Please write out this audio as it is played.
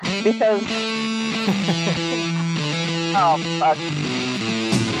Because oh fuck.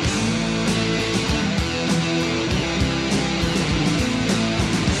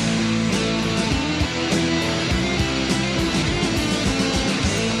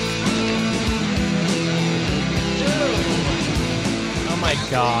 Oh my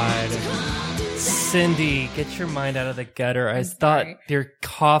God. Cindy, get your mind out of the gutter. I thought your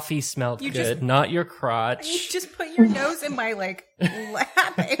coffee smelled good, not your crotch. You just put your nose in my, lap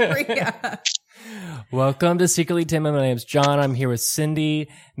area. Welcome to Secretly Timid. My name's John. I'm here with Cindy,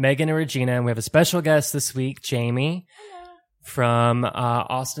 Megan, and Regina, and we have a special guest this week, Jamie, from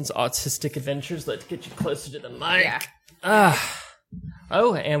Austin's Autistic Adventures. Let's get you closer to the mic. Yeah.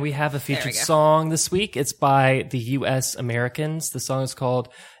 Oh, and we have a featured song this week. It's by the U.S. Americans. The song is called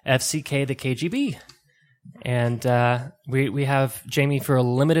FCK the KGB. And we have Jamie for a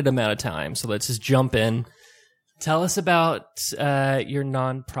limited amount of time, so let's just jump in. Tell us about your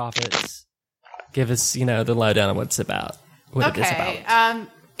nonprofit. Give us, the lowdown on what it's about. What it is about.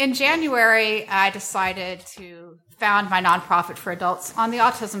 In January, I decided to found my nonprofit for adults on the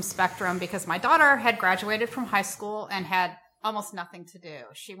autism spectrum because my daughter had graduated from high school and had almost nothing to do.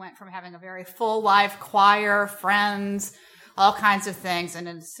 She went from having a very full life, choir, friends, all kinds of things. And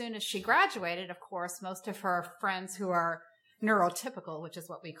as soon as she graduated, of course, most of her friends who are neurotypical, which is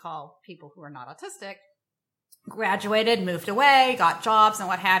what we call people who are not autistic, graduated, moved away, got jobs and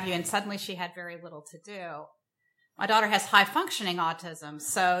what have you. And suddenly she had very little to do. My daughter has high functioning autism.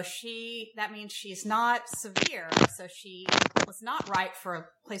 So that means she's not severe. So she was not right for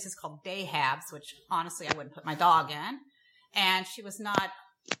places called day habs, which honestly I wouldn't put my dog in. And she was not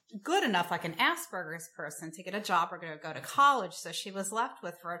good enough, like an Asperger's person, to get a job or to go to college. So she was left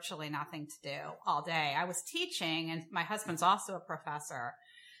with virtually nothing to do all day. I was teaching, and my husband's also a professor.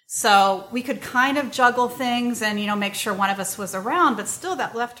 So we could kind of juggle things and, make sure one of us was around. But still,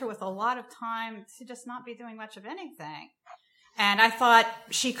 that left her with a lot of time to just not be doing much of anything. And I thought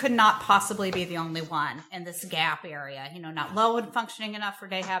she could not possibly be the only one in this gap area, not low functioning enough for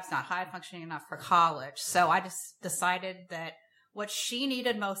day habs, not high functioning enough for college. So I just decided that what she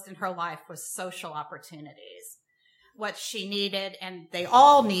needed most in her life was social opportunities. What she needed, and they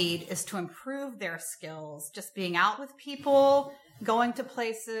all need, is to improve their skills, just being out with people, going to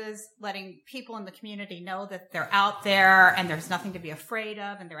places, letting people in the community know that they're out there and there's nothing to be afraid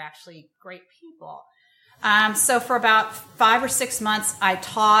of and they're actually great people. So for about 5 or 6 months, I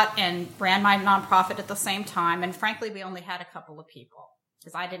taught and ran my nonprofit at the same time. And frankly, we only had a couple of people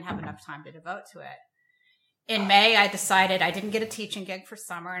because I didn't have enough time to devote to it. In May, I decided I didn't get a teaching gig for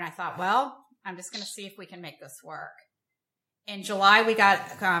summer. And I thought, well, I'm just going to see if we can make this work. In July, we got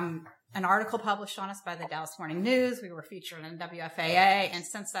an article published on us by the Dallas Morning News. We were featured in WFAA. And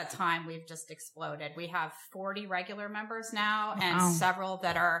since that time, we've just exploded. We have 40 regular members now and several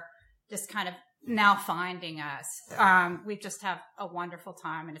that are just kind of now finding us. We just have a wonderful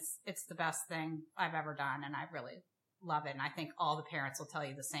time, and it's the best thing I've ever done, and I really love it. And I think all the parents will tell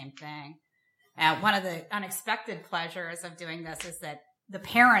you the same thing. One of the unexpected pleasures of doing this is that the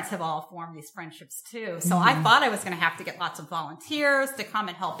parents have all formed these friendships too. So I thought I was going to have to get lots of volunteers to come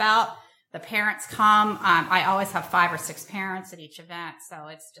and help out. The parents come. I always have 5 or 6 parents at each event, so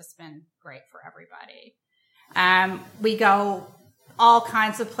it's just been great for everybody. We go all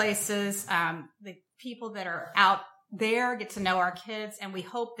kinds of places. The people that are out there get to know our kids, and we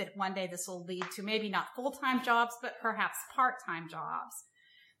hope that one day this will lead to maybe not full-time jobs, but perhaps part-time jobs.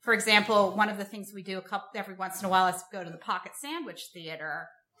 For example, one of the things we do every once in a while is go to the Pocket Sandwich Theater.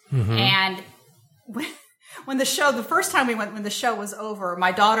 Mm-hmm. And when the first time we went, when the show was over,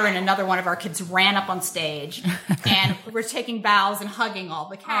 my daughter and another one of our kids ran up on stage and were taking bows and hugging all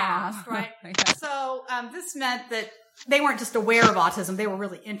the cast, right? So this meant that they weren't just aware of autism, they were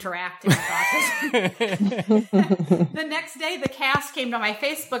really interacting with autism. The next day, the cast came to my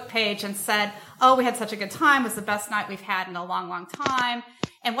Facebook page and said, oh, we had such a good time. It was the best night we've had in a long, long time.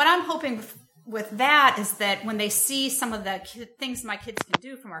 And what I'm hoping with that is that when they see some of the things my kids can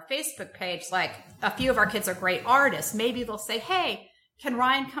do from our Facebook page, like a few of our kids are great artists, maybe they'll say, hey, can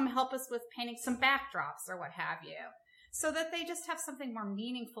Ryan come help us with painting some backdrops or what have you? So that they just have something more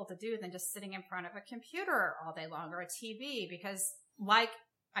meaningful to do than just sitting in front of a computer all day long or a TV. Because like,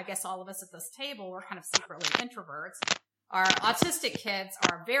 I guess all of us at this table, we're kind of secretly introverts. Our autistic kids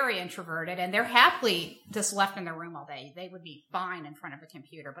are very introverted and they're happily just left in their room all day. They would be fine in front of a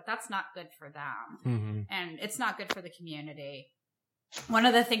computer, but that's not good for them. Mm-hmm. And it's not good for the community. One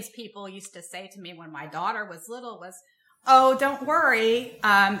of the things people used to say to me when my daughter was little was, oh, don't worry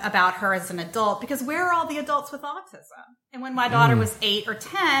about her as an adult, because where are all the adults with autism? And when my daughter was 8 or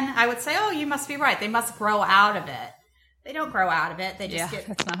 10, I would say, oh, you must be right. They must grow out of it. they don't grow out of it. They just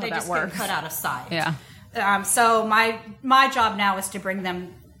that's not how that works. Get cut out of sight. Yeah. So my job now is to bring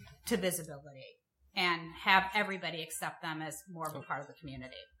them to visibility and have everybody accept them as more of a part of the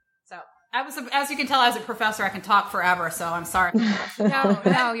community. So as you can tell, I was a professor. I can talk forever, so I'm sorry.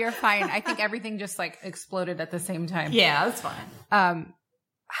 No, you're fine. I think everything just like exploded at the same time. Yeah, that's fine.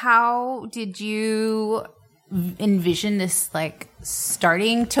 How did you envision this like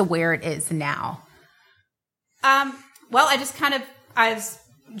starting to where it is now? Well, I was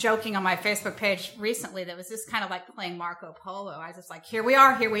joking on my Facebook page recently that was just kind of like playing Marco Polo. I was just like, here we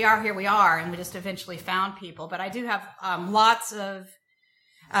are. And we just eventually found people. But I do have lots of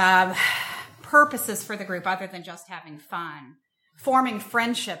purposes for the group other than just having fun. Forming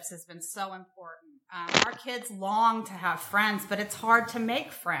friendships has been so important. Our kids long to have friends, but it's hard to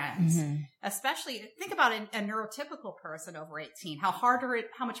make friends. Especially, think about a neurotypical person over 18. How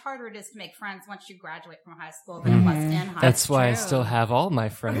much harder it is to make friends once you graduate from high school than it was in high school. That's why I still have all my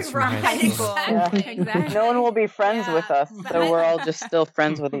friends from high school. Exactly. No one will be friends with us, so we're all just still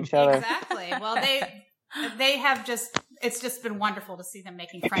friends with each other. Exactly. Well, they have it's just been wonderful to see them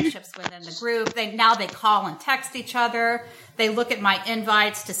making friendships within the group. They call and text each other. They look at my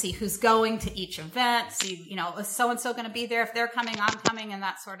invites to see who's going to each event. See, is so-and-so going to be there? If they're coming, I'm coming, and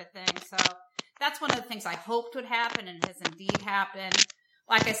that sort of thing. So that's one of the things I hoped would happen, and it has indeed happened.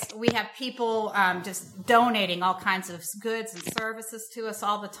 We have people just donating all kinds of goods and services to us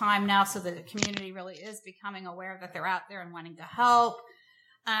all the time now, so that the community really is becoming aware that they're out there and wanting to help.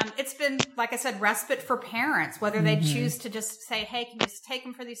 It's been, like I said, respite for parents, whether they choose to just say, hey, can you just take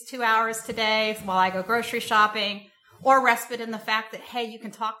them for these 2 hours today while I go grocery shopping, or respite in the fact that, hey, you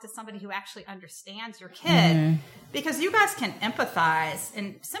can talk to somebody who actually understands your kid, because you guys can empathize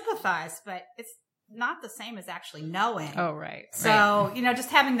and sympathize, but it's not the same as actually knowing. Oh, right. So,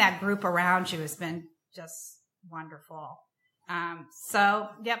 just having that group around you has been just wonderful.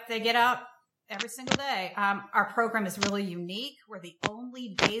 They get out every single day. Our program is really unique. We're the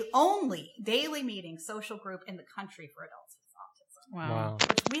only daily meeting social group in the country for adults with autism. Wow.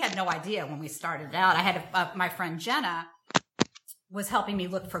 Which we had no idea when we started out. I had my friend Jenna was helping me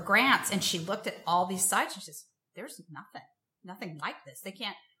look for grants, and she looked at all these sites and she says, there's nothing like this.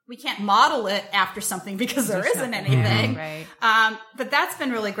 We can't model it after something because there isn't anything. Right. But that's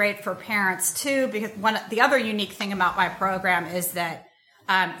been really great for parents too, because the other unique thing about my program is that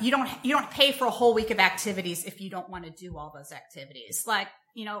you don't pay for a whole week of activities if you don't want to do all those activities. Like,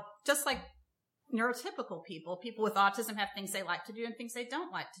 just like neurotypical people with autism have things they like to do and things they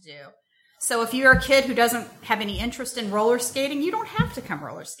don't like to do. So if you're a kid who doesn't have any interest in roller skating, you don't have to come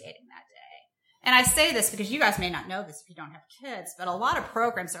roller skating that day. And I say this because you guys may not know this if you don't have kids, but a lot of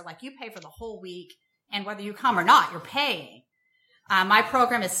programs are like, you pay for the whole week, and whether you come or not, you're paying. My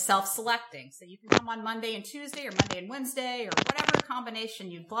program is self-selecting, so you can come on Monday and Tuesday or Monday and Wednesday or whatever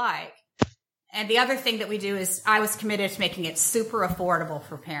combination you'd like. And the other thing that we do is I was committed to making it super affordable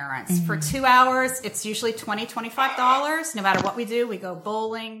for parents. For 2 hours, it's usually $20, $25. No matter what we do, we go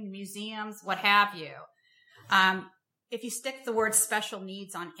bowling, museums, what have you. If you stick the word special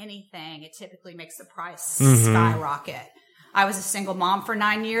needs on anything, it typically makes the price skyrocket. I was a single mom for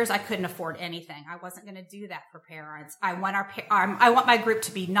 9 years. I couldn't afford anything. I wasn't going to do that for parents. I want my group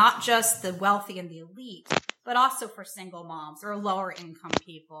to be not just the wealthy and the elite, but also for single moms or lower income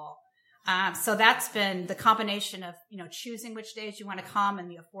people. So that's been the combination of, choosing which days you want to come, and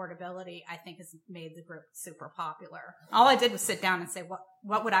the affordability, I think, has made the group super popular. All I did was sit down and say,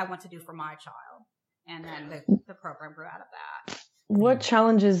 what would I want to do for my child? And then the program grew out of that. What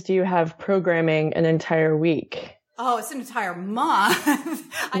challenges do you have programming an entire week? Oh, it's an entire month.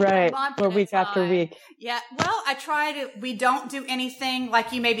 Right. Or week after week. Yeah. Well, we don't do anything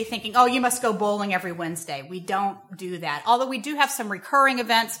like you may be thinking, oh, you must go bowling every Wednesday. We don't do that. Although we do have some recurring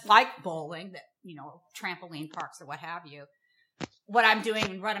events like bowling that, trampoline parks or what have you. What I'm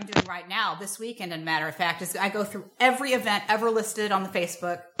doing right now this weekend, as a matter of fact, is I go through every event ever listed on the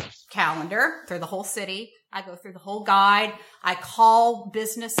Facebook calendar through the whole city. I go through the whole guide. I call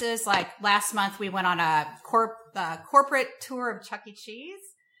businesses. Like last month, we went on a corporate tour of Chuck E. Cheese,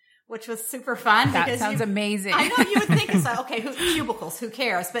 which was super fun. That sounds amazing. I know, you would think it's like, okay, cubicles, who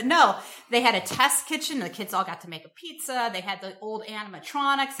cares? But no, they had a test kitchen. The kids all got to make a pizza. They had the old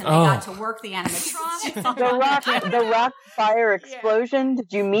animatronics, and they got to work the animatronics. The rock fire explosion.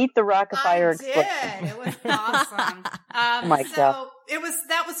 Did you meet the rock fire explosion? I did. It was awesome. Oh my God.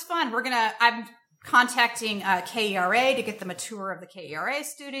 That was fun. I'm contacting KERA to get them a tour of the KERA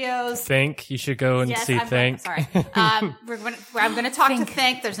studios. Think you should go and see Think. Sorry. I'm going to talk to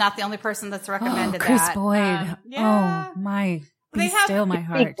Think. There's not the only person that's recommended Chris that. Boyd. Yeah. Oh my. Be still my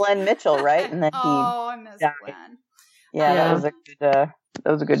heart. Glenn Mitchell, right? And then I miss died. Glenn. Yeah, that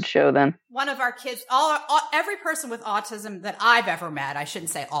was a good show then. One of our kids, every person with autism that I've ever met, I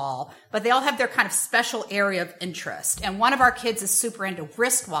shouldn't say all, but they all have their kind of special area of interest. And one of our kids is super into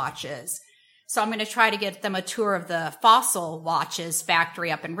wristwatches. So I'm going to try to get them a tour of the Fossil Watches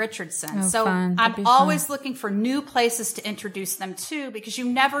factory up in Richardson. So I'm always looking for new places to introduce them to, because you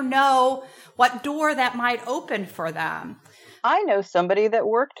never know what door that might open for them. I know somebody that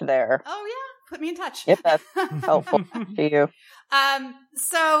worked there. Oh, yeah. Put me in touch. If that's helpful to you.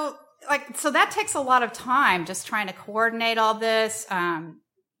 So that takes a lot of time, just trying to coordinate all this.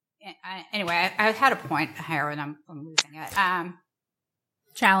 Anyway, I had a point here and I'm losing it.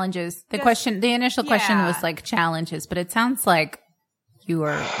 Challenges. The initial question was like challenges, but it sounds like you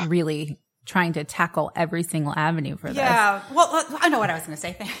are really trying to tackle every single avenue for this. Yeah. Well, I know what I was going to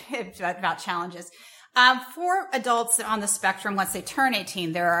say about challenges. For adults on the spectrum, once they turn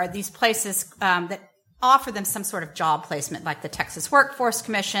 18, there are these places that offer them some sort of job placement, like the Texas Workforce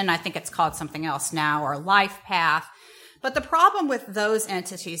Commission. I think it's called something else now, or Life Path. But the problem with those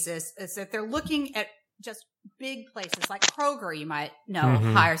entities is that they're looking at just big places like Kroger, you might know,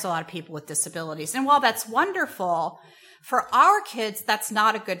 hires a lot of people with disabilities. And while that's wonderful, for our kids, that's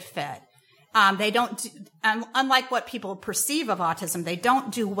not a good fit. They don't, unlike what people perceive of autism, they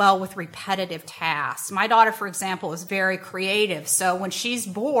don't do well with repetitive tasks. My daughter, for example, is very creative. So when she's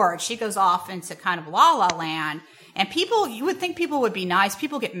bored, she goes off into kind of la la land. And you would think people would be nice.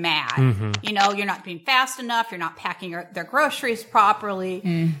 People get mad. You know, you're not being fast enough. You're not packing their groceries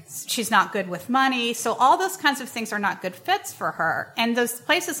properly. She's not good with money. So all those kinds of things are not good fits for her. And those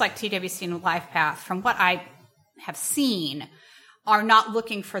places like TWC and LifePath, from what I have seen, are not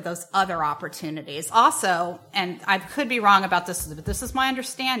looking for those other opportunities. Also, and I could be wrong about this, but this is my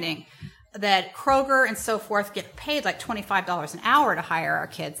understanding, that Kroger and so forth get paid like $25 an hour to hire our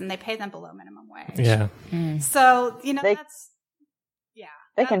kids, and they pay them below minimum wage. Yeah. So, you know,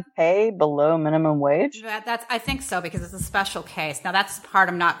 They can pay below minimum wage? I think so, because it's a special case. Now, that's the part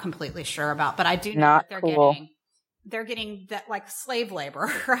I'm not completely sure about, but I do know Not that cool. they're getting that like slave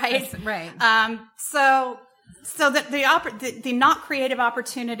labor, right? Right. So that the not creative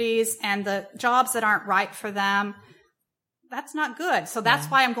opportunities and the jobs that aren't right for them, that's not good. So that's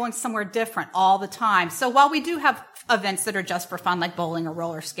why I'm going somewhere different all the time. So while we do have events that are just for fun, like bowling or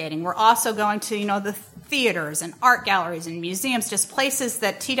roller skating, we're also going to, the theaters and art galleries and museums, just places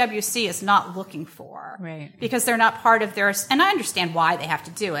that TWC is not looking for. Right. Because they're not part of theirs. And I understand why they have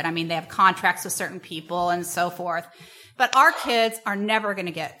to do it. I mean, they have contracts with certain people and so forth. But our kids are never going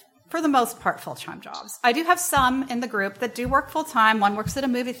to get, for the most part, full-time jobs. I do have some in the group that do work full-time. One works at a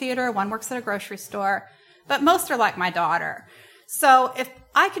movie theater, one works at a grocery store. But most are like my daughter. So if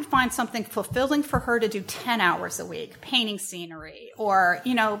I could find something fulfilling for her to do 10 hours a week, painting scenery, or,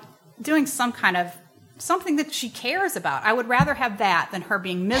 doing some kind of something that she cares about, I would rather have that than her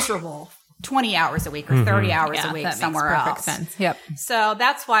being miserable 20 hours a week or 30 hours a week that somewhere makes else. perfect sense. Yep. So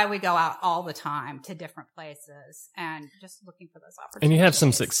that's why we go out all the time to different places and just looking for those opportunities. And you have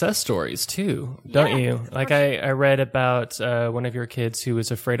some success stories too, don't you? Like I read about one of your kids who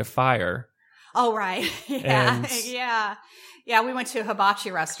was afraid of fire. Oh, right. Yeah. And Yeah. We went to a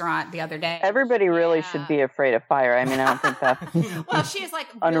hibachi restaurant the other day. Everybody really should be afraid of fire. I mean, I don't think that's well, she is like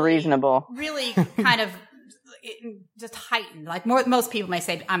unreasonable. Really kind of just heightened. Like most people may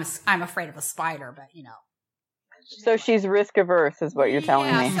say, I'm afraid of a spider, but So she's risk averse, is what you're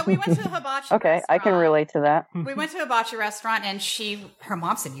telling me. Yeah. So we went to a hibachi. Okay, restaurant. I can relate to that. We went to a hibachi restaurant, and her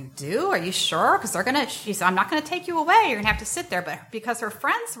mom said, "You do? Are you sure? Because she said, I'm not going to take you away. You're going to have to sit there." But because her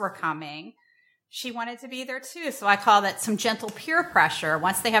friends were coming, she wanted to be there too. So I call that some gentle peer pressure.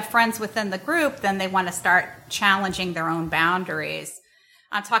 Once they have friends within the group, then they want to start challenging their own boundaries.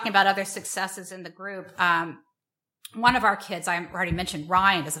 I'm talking about other successes in the group. One of our kids, I already mentioned,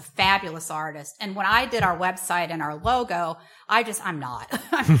 Ryan, is a fabulous artist. And when I did our website and our logo, I'm not.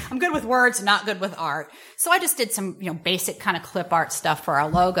 I'm good with words, not good with art. So I just did some, basic kind of clip art stuff for our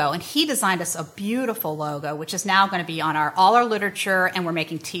logo. And he designed us a beautiful logo, which is now going to be on all our literature, and we're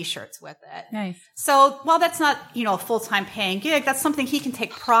making t-shirts with it. Nice. So while that's not, a full-time paying gig, that's something he can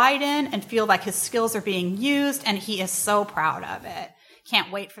take pride in and feel like his skills are being used. And he is so proud of it.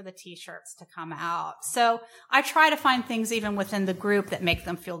 Can't wait for the t-shirts to come out. So I try to find things even within the group that make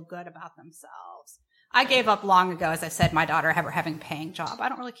them feel good about themselves. I gave up long ago, as I said, my daughter having a paying job. I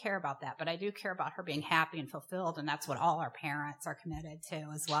don't really care about that, but I do care about her being happy and fulfilled, and that's what all our parents are committed to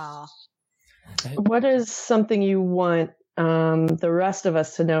as well. What is something you want the rest of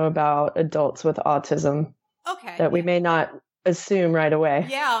us to know about adults with autism that we may not assume right away?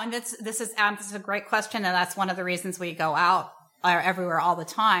 Yeah, and this is a great question, and that's one of the reasons we go out everywhere all the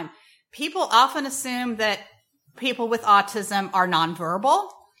time. People often assume that people with autism are nonverbal,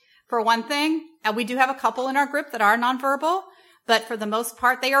 for one thing. And we do have a couple in our group that are nonverbal, but for the most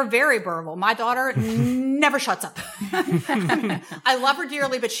part, they are very verbal. My daughter never shuts up. I love her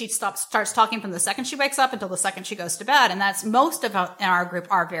dearly, but she starts talking from the second she wakes up until the second she goes to bed. And that's most of in our group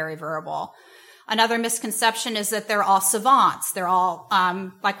are very verbal. Another misconception is that they're all savants. They're all,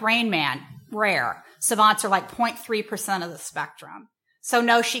 like Rain Man, rare. Savants are like 0.3% of the spectrum. So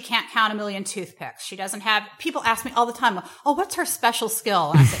no, she can't count 1,000,000 toothpicks. She doesn't have, people ask me all the time, oh, what's her special skill?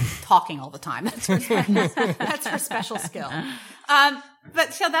 And I say, talking all the time. That's her special skill.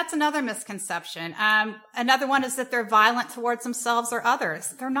 But so that's another misconception. Another one is that they're violent towards themselves or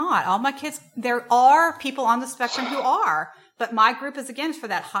others. They're not. All my kids, there are people on the spectrum who are, but my group is again for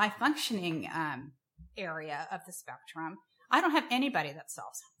that high functioning, area of the spectrum. I don't have anybody that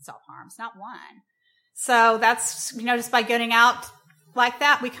self-harms, not one. So that's, just by getting out like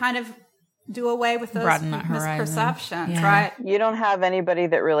that, we kind of do away with those misperceptions, right? You don't have anybody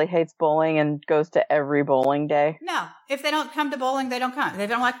that really hates bowling and goes to every bowling day? No. If they don't come to bowling, they don't come. If they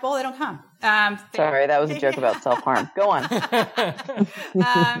don't like bowl, they don't come. Sorry, that was a joke about self-harm. Go on.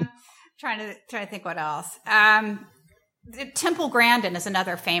 Trying to think what else. Temple Grandin is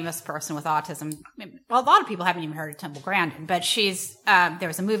another famous person with autism. Well, a lot of people haven't even heard of Temple Grandin, but she's, there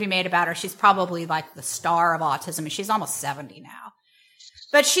was a movie made about her. She's probably like the star of autism, and she's almost 70 now.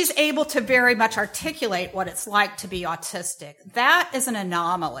 But she's able to very much articulate what it's like to be autistic. That is an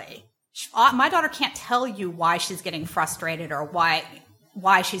anomaly. My daughter can't tell you why she's getting frustrated or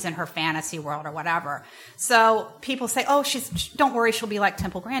why she's in her fantasy world or whatever. So people say, oh, don't worry, she'll be like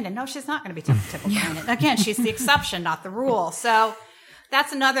Temple Grandin. No, she's not going to be Temple Grandin. Again, she's the exception, not the rule. So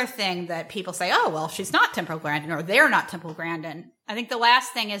that's another thing that people say, oh, well, she's not Temple Grandin or they're not Temple Grandin. I think the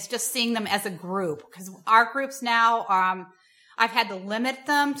last thing is just seeing them as a group, because our groups now, I've had to limit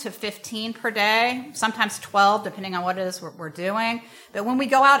them to 15 per day, sometimes 12, depending on what it is we're doing. But when we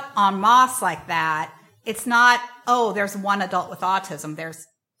go out en masse like that, it's not, oh, there's one adult with autism. There's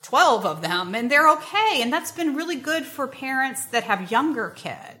 12 of them, and they're okay. And that's been really good for parents that have younger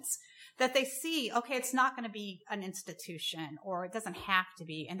kids, that they see, okay, it's not going to be an institution, or it doesn't have to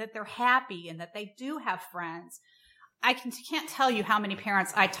be, and that they're happy and that they do have friends. I can't tell you how many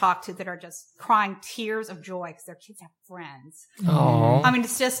parents I talk to that are just crying tears of joy because their kids have friends. Aww. I mean,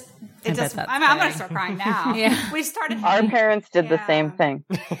 I'm going to start crying now. Yeah. Our parents did the same thing.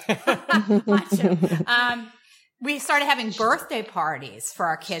 We started having birthday parties for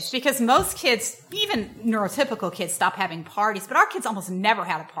our kids because most kids, even neurotypical kids, stop having parties, but our kids almost never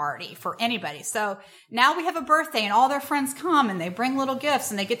had a party for anybody. So now we have a birthday and all their friends come and they bring little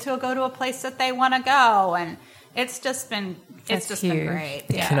gifts and they get to go to a place that they want to go, and it's just been great.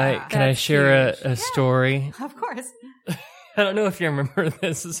 Yeah. Can I share a story? Of course. I don't know if you remember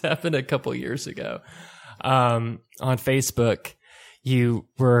this. This happened a couple years ago. On Facebook, you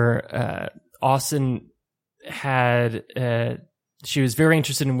were Austin had she was very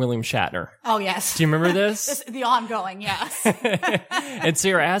interested in William Shatner. Oh, yes. Do you remember this? The ongoing, yes. And so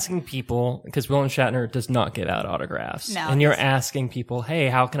you're asking people, because William Shatner does not get out autographs. No. And you're asking people, hey,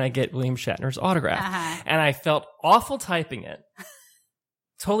 how can I get William Shatner's autograph? Uh-huh. And I felt awful typing it.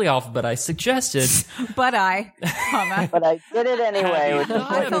 Totally awful, but I suggested. But I did it anyway, which is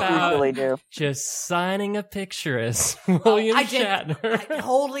what you usually do. Just signing a picture as William Shatner. I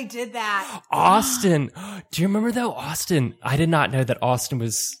totally did that. Austin. Do you remember though? Austin. I did not know that Austin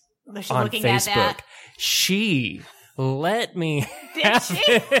was on Facebook. She let me. Did she?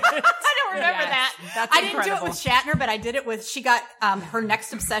 I don't remember that. I didn't do it with Shatner, but I did it with, she got, her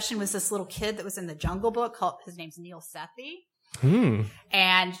next obsession was this little kid that was in the Jungle Book his name's Neil Sethi.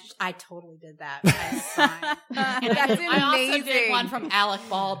 And I totally did that. And that's amazing. I also did one from Alec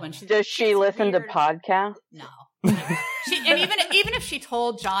Baldwin. Does she listen to podcasts? No. And even if she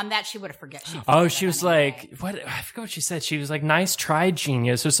told John that, she would have forgotten. She was like, what? I forgot what she said. She was like, nice try,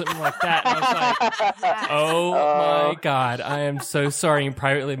 genius, or something like that. And I was like, oh my God, I am so sorry. You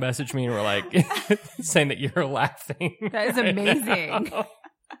privately messaged me and were like, saying that you're laughing. That is amazing.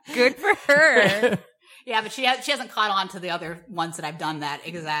 Good for her. Yeah, but she hasn't caught on to the other ones that I've done that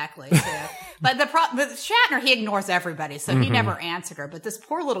exactly to. But with Shatner, he ignores everybody, so he never answered her. But this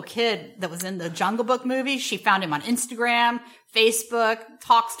poor little kid that was in the Jungle Book movie, she found him on Instagram, Facebook,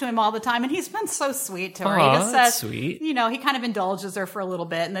 talks to him all the time, and he's been so sweet to her. He just says, sweet. He kind of indulges her for a little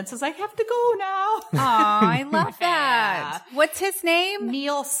bit, and then says, I have to go now. Oh, I love that. Yeah. What's his name?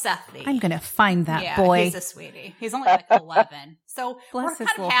 Neil Sethi. I'm going to find that boy. He's a sweetie. He's only like 11. So we're kind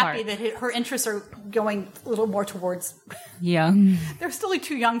of happy that her interests are going a little more towards young. They're still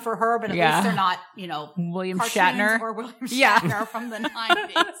too young for her, but at least they're not, William Shatner or William Shatner from the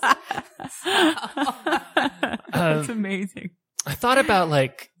 90s. That's amazing. I thought about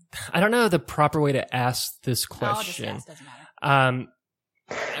I don't know the proper way to ask this question. Just ask, doesn't matter.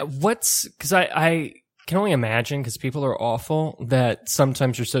 Because I can only imagine, because people are awful, that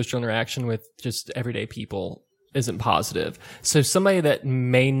sometimes your social interaction with just everyday people isn't positive. So somebody that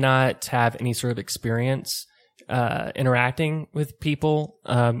may not have any sort of experience interacting with people,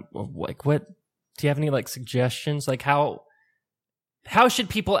 what do you have any suggestions? How should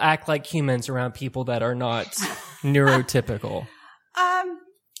people act like humans around people that are not neurotypical?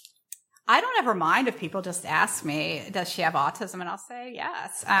 I don't ever mind if people just ask me, does she have autism? And I'll say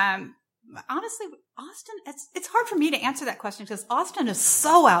yes. Honestly, Austin, it's hard for me to answer that question because Austin is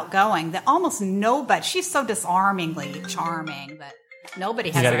so outgoing that almost nobody, she's so disarmingly charming that nobody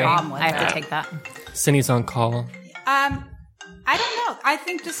has a problem with her. I have to take that. Cindy's on call. I don't know. I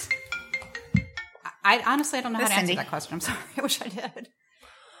think I honestly don't know how to answer that question. I'm sorry. I wish I did.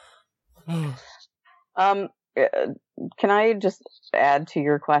 Can I just add to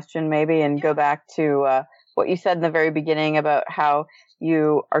your question maybe and go back to what you said in the very beginning about how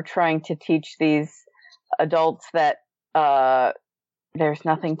you are trying to teach these adults that there's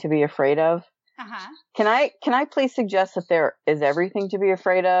nothing to be afraid of? Uh-huh. Can I please suggest that there is everything to be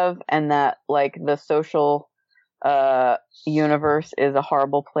afraid of, and that the social universe is a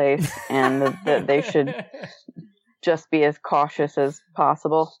horrible place, and that they should just be as cautious as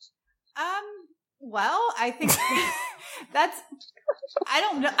possible? Well, I think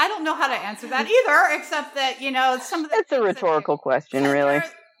I don't know how to answer that either, except that, some of the It's a rhetorical question, really.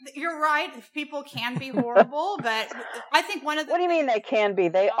 You're right. People can be horrible, but I think one of the... What do you mean they can be?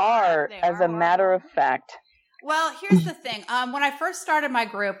 They are, as a matter of fact. Well, here's the thing. When I first started my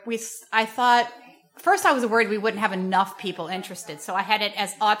group, I thought... First, I was worried we wouldn't have enough people interested, so I had it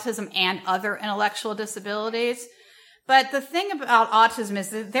as autism and other intellectual disabilities. But the thing about autism is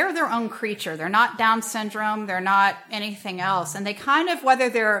that they're their own creature. They're not Down syndrome. They're not anything else. And they kind of, whether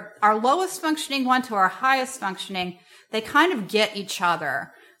they're our lowest functioning one to our highest functioning, they kind of get each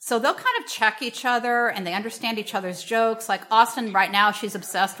other. So they'll kind of check each other and they understand each other's jokes. Like Austin right now, she's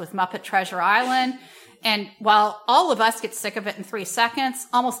obsessed with Muppet Treasure Island. And while all of us get sick of it in 3 seconds,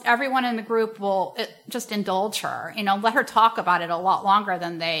 almost everyone in the group will just indulge her, let her talk about it a lot longer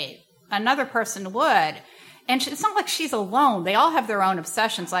than another person would. And it's not like she's alone. They all have their own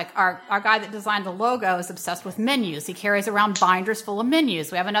obsessions. Like our guy that designed the logo is obsessed with menus. He carries around binders full of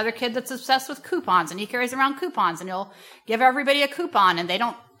menus. We have another kid that's obsessed with coupons, and he carries around coupons, and he'll give everybody a coupon, and they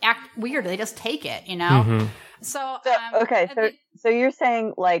don't act weird. They just take it, Mm-hmm. So you're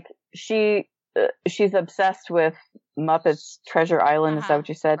saying she's obsessed with Muppets Treasure Island. Is that what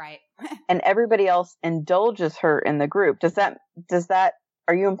you said? Right. And everybody else indulges her in the group. Does that?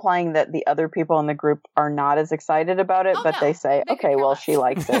 Are you implying that the other people in the group are not as excited about it, but they say, okay, well, she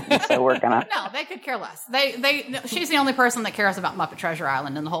likes it, so we're gonna... No, they could care less. She's the only person that cares about Muppet Treasure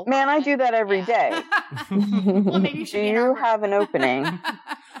Island in the whole world. Man, I do that every day. Well, maybe you should do you have an opening?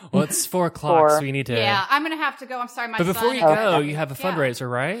 Well, it's 4:00, so we need to... Yeah, I'm going to have to go. I'm sorry, my son... But before you go, you have a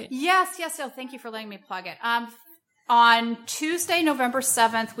fundraiser, right? Yes. So thank you for letting me plug it. On Tuesday, November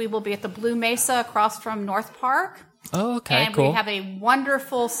 7th, we will be at the Blue Mesa across from North Park. Oh, okay, and cool. we have a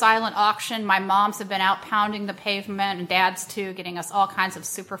wonderful silent auction. My moms have been out pounding the pavement, and dads too, getting us all kinds of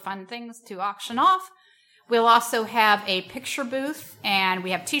super fun things to auction off. We'll also have a picture booth, and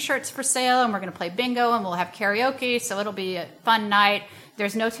we have T-shirts for sale, and we're going to play bingo, and we'll have karaoke, so it'll be a fun night.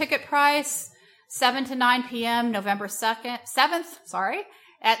 There's no ticket price. 7 to 9 p.m., November 7th,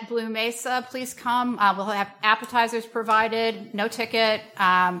 at Blue Mesa. Please come. We'll have appetizers provided, no ticket,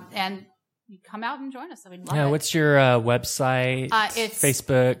 and you come out and join us. We'd love it. What's your website? It's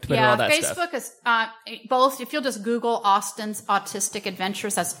Facebook, Twitter, all that Facebook stuff. Is both. If you'll just Google Austin's Autistic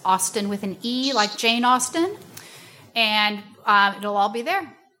Adventures, that's Austin with an E, like Jane Austen, and it'll all be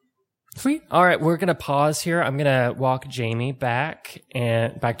there. Sweet. All right, we're gonna pause here. I'm gonna walk Jamie back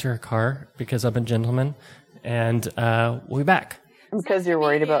to her car because I'm a gentleman, and we'll be back. Because you're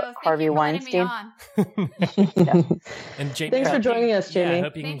worried about Harvey Weinstein. Yeah. And Jamie, thanks for joining us, Jamie. Yeah, I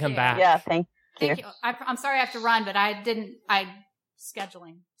hope you can come back. Yeah, thank you. I'm sorry I have to run, but I'm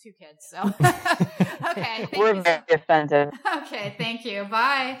scheduling 2 kids, so. Okay. We're very offended. Okay, thank you.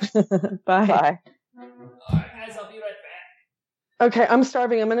 Bye. Bye. Bye. All right, guys, I'll be right back. Okay, I'm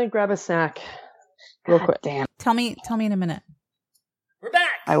starving. I'm going to grab a snack real quick. Damn. Tell me in a minute. We're back.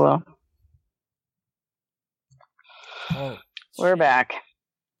 I will. Oh. We're back.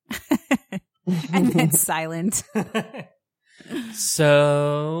 And then silent.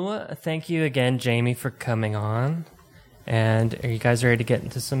 So, thank you again, Jamie, for coming on. And are you guys ready to get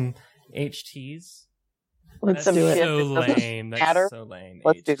into some HTs? Let's do it. So lame. That's so lame.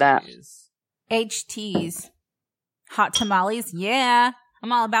 Let's do that. HTs. Hot tamales. Yeah.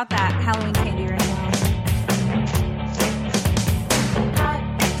 I'm all about that. Halloween candy right now.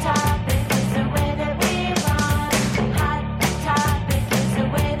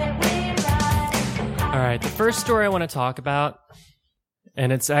 All right, the first story I want to talk about,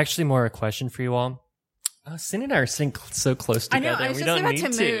 and it's actually more a question for you all. Cindy and I are sitting so close together. I know, I was we just don't about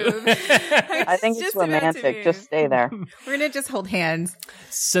need to move. I think it's romantic. Just stay there. We're going to just hold hands.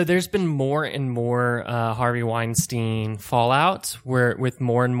 So there's been more and more Harvey Weinstein fallout with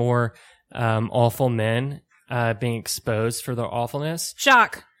more and more awful men being exposed for their awfulness.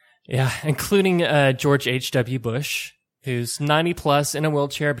 Shock. Yeah, including George H.W. Bush, who's 90 plus in a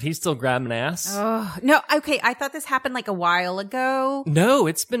wheelchair, but he's still grabbing ass. Oh, no. Okay. I thought this happened like a while ago. No,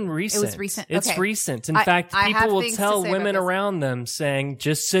 it's been recent. It was recent. It's okay. recent. In fact, people will tell women around them saying,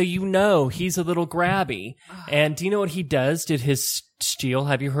 just so you know, he's a little grabby. And do you know what he does? Did his spiel?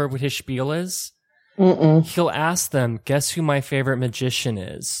 Have you heard what his spiel is? Mm-mm. He'll ask them, guess who my favorite magician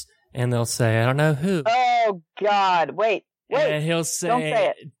is? And they'll say, I don't know who. Oh, God. Wait. And he'll say, don't say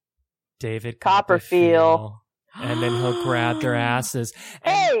it. David Copperfield. And then he'll grab their asses.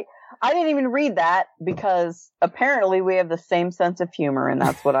 Hey, I didn't even read that because apparently we have the same sense of humor, and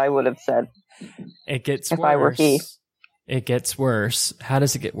that's what I would have said. It gets if worse. I were he. It gets worse. How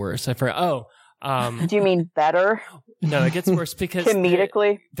does it get worse? I forgot. Do you mean better? No, it gets worse because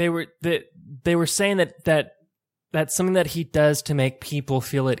comedically they were saying that's something that he does to make people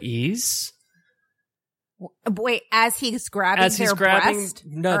feel at ease. Wait, as he's grabbing their breast?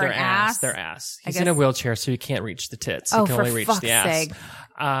 No, their ass. Their ass. He's in a wheelchair, so he can't reach the tits. He can only reach the ass. Sake.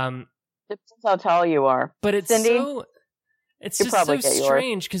 Depends how tall you are. But it's Cindy, it's just so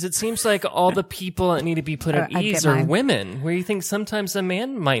strange because it seems like all the people that need to be put at ease are women, where you think sometimes a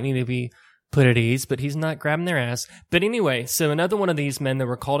man might need to be put at ease, but he's not grabbing their ass. But anyway, so another one of these men that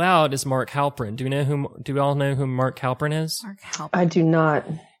were called out is Mark Halperin. Do we all know who Mark Halperin is? Mark Halperin. I do not.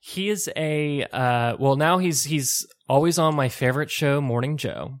 He is now he's always on my favorite show, Morning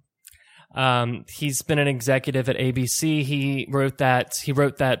Joe. He's been an executive at ABC. He wrote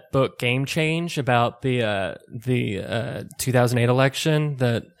that book Game Change about the 2008 election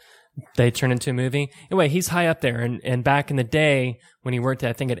that they turned into a movie. Anyway, he's high up there. And back in the day when he worked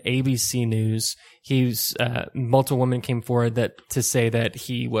at ABC News, multiple women came forward to say that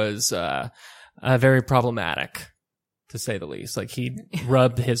he was, very problematic, to say the least. Like he'd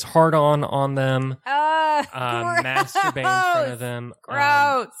rub his heart on them, masturbate in front of them.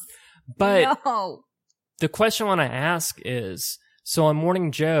 Gross. But the question I want to ask is, so on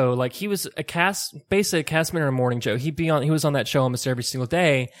Morning Joe, like he was basically a cast member on Morning Joe. He was on that show almost every single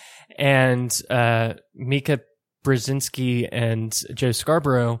day. And Mika Brzezinski and Joe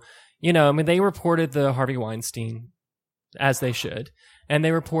Scarborough, they reported the Harvey Weinstein, as they should. And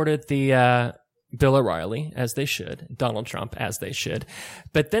they reported the Bill O'Reilly, as they should, Donald Trump, as they should.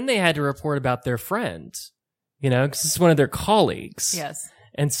 But then they had to report about their friend, because it's one of their colleagues. Yes.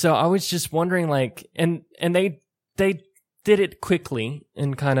 And so I was just wondering, like, and they did it quickly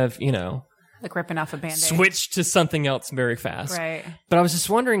and kind of, like ripping off a Band-Aid. Switched to something else very fast. Right. But I was just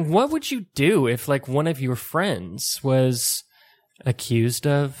wondering, what would you do if, like, one of your friends was accused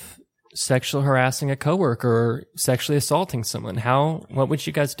of sexually harassing a coworker or sexually assaulting someone? What would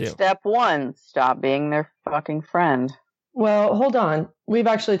you guys do? Step 1, stop being their fucking friend. Well, hold on. We've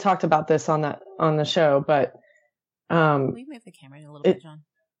actually talked about this on the show, but Can we move the camera a little bit, John?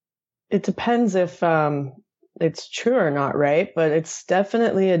 It depends if it's true or not, right? But it's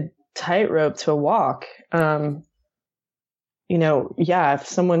definitely a tightrope to walk. If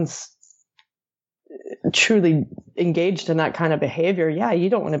someone's truly engaged in that kind of behavior, you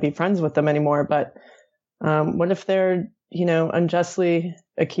don't want to be friends with them anymore. But what if they're, unjustly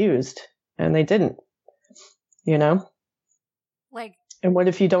accused and they didn't, Like, and what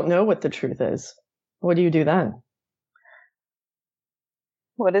if you don't know what the truth is? What do you do then?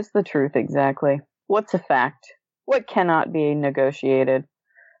 What is the truth exactly? What's a fact? What cannot be negotiated,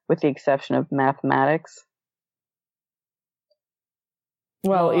 with the exception of mathematics?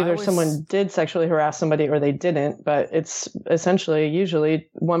 Well, either someone did sexually harass somebody or they didn't, but it's essentially usually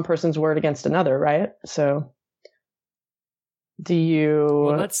one person's word against another, right? So do you...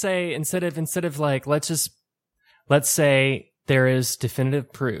 Well, let's say instead of like, let's say there is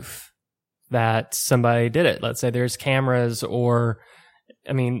definitive proof that somebody did it. Let's say there's cameras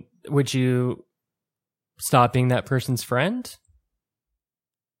would you stop being that person's friend?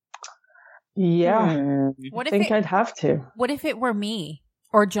 Yeah. I think I'd have to. What if it were me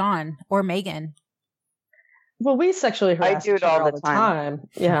or John or Megan? Well, we sexually harass each other all the time.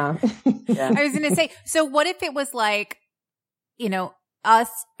 Yeah. I was going to say, so what if it was like, us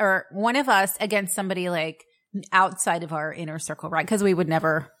or one of us against somebody like outside of our inner circle, right? Because we would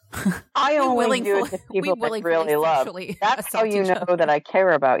never. I only do it to people that I really love. That's how you know that I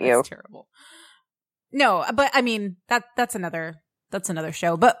care about you. That's terrible. No, but I mean that's another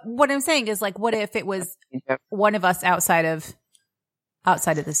show. But what I'm saying is, like, what if it was one of us outside of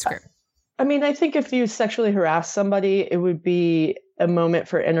this group? I mean, I think if you sexually harass somebody, it would be a moment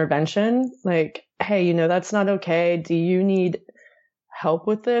for intervention. Like, hey, that's not okay. Do you need help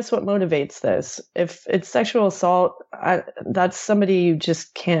with this? What motivates this? If it's sexual assault, that's somebody you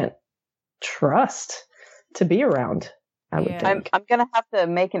just can't trust to be around, I would think. I'm going to have to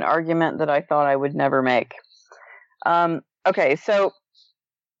make an argument that I thought I would never make. Okay, so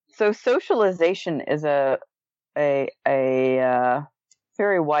socialization is a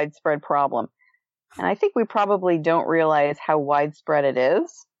very widespread problem. And I think we probably don't realize how widespread it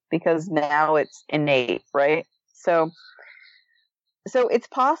is because now it's innate, right? So it's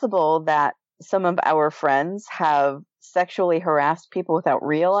possible that some of our friends have sexually harassed people without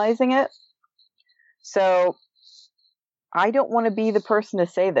realizing it. So I don't want to be the person to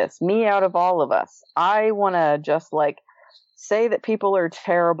say this, me out of all of us. I want to just say that people are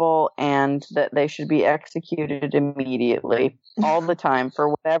terrible and that they should be executed immediately all the time for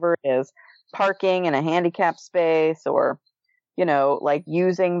whatever it is, parking in a handicapped space or,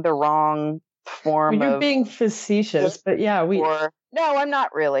 using the wrong form You're being facetious, but yeah, no, I'm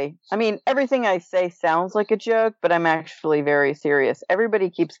not really. I mean, everything I say sounds like a joke, but I'm actually very serious. Everybody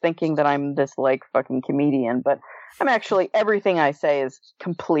keeps thinking that I'm this fucking comedian, but I'm actually, everything I say is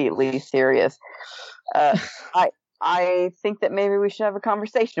completely serious. I think that maybe we should have a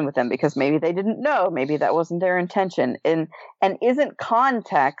conversation with them because maybe they didn't know, maybe that wasn't their intention. And isn't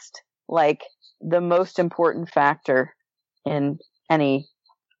context the most important factor in any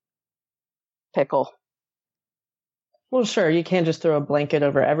pickle? Well, sure, you can't just throw a blanket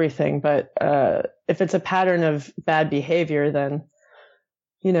over everything, but if it's a pattern of bad behavior, then,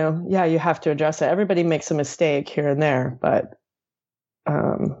 you have to address it. Everybody makes a mistake here and there, but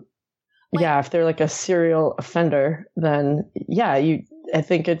if they're a serial offender, then I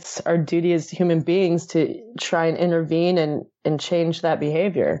think it's our duty as human beings to try and intervene and change that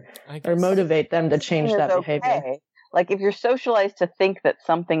behavior or motivate them to change that behavior. If you're socialized to think that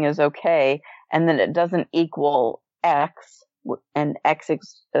something is okay and then it doesn't equal X and X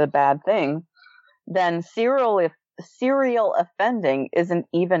is a bad thing, then serial offending isn't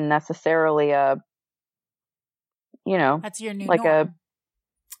even necessarily that's your new norm.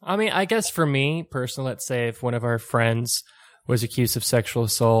 I mean, I guess for me personally, let's say if one of our friends was accused of sexual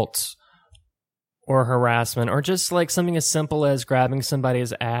assault or harassment or just something as simple as grabbing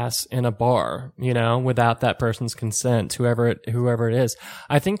somebody's ass in a bar, without that person's consent, whoever it is.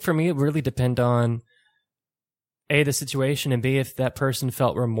 I think for me, it really depend on A, the situation, and B, if that person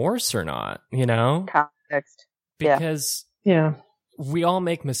felt remorse or not, Context. Because we all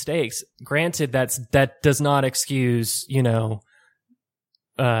make mistakes. Granted, that does not excuse,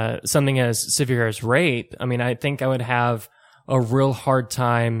 something as severe as rape. I mean, I think I would have a real hard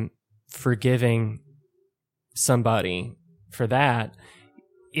time forgiving somebody for that,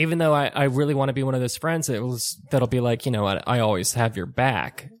 even though I really want to be one of those friends that'll be I always have your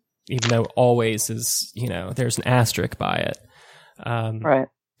back, even though always is, there's an asterisk by it. Right.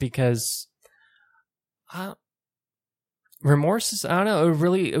 Because remorse is, I don't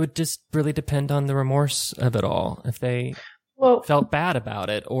know, it would just really depend on the remorse of it all. If they felt bad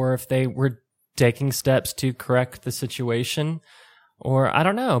about it, or if they were taking steps to correct the situation, or I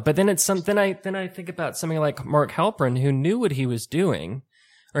don't know. But then it's something. Then I think about something like Mark Halperin, who knew what he was doing,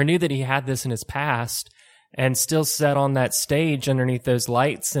 or knew that he had this in his past, and still sat on that stage underneath those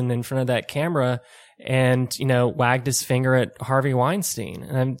lights and in front of that camera, and wagged his finger at Harvey Weinstein.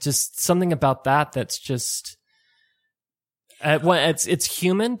 And I'm just something about that's just. It's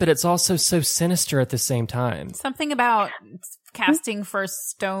human, but it's also so sinister at the same time. Something about casting for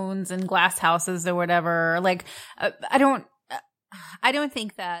stones in glass houses or whatever. I don't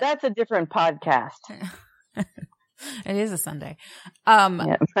think that's a different podcast. It is a Sunday.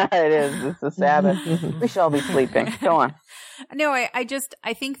 Yeah, it is. It's a Sabbath. We shall be sleeping. Go on. No, I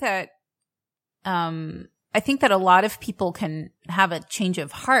think that a lot of people can have a change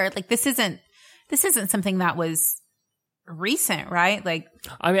of heart. This isn't something that was recent, right?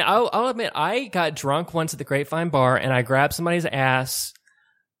 I mean, I'll admit, I got drunk once at the Grapevine Bar and I grabbed somebody's ass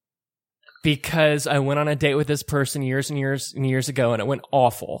because I went on a date with this person years and years and years ago, and it went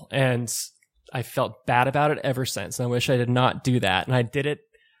awful, and I felt bad about it ever since. And I wish I did not do that, and I did it.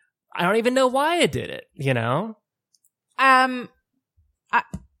 I don't even know why I did it. I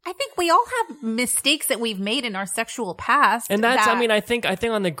think we all have mistakes that we've made in our sexual past, and I think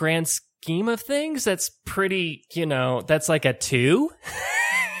on the grand scheme of things, that's pretty, that's like a 2.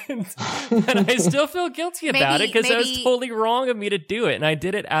 But I still feel guilty about it because it was totally wrong of me to do it. And I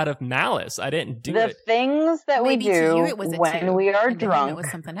did it out of malice. I didn't do it. The things that we do when we are drunk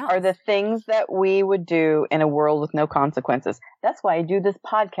are the things that we would do in a world with no consequences. That's why I do this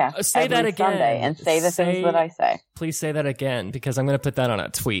podcast say every that again. Sunday and say the things that I say. Please say that again, because I'm going to put that on a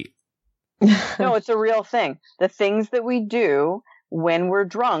tweet. No, it's a real thing. The things that we do when we're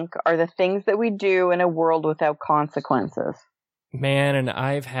drunk are the things that we do in a world without consequences. Man, and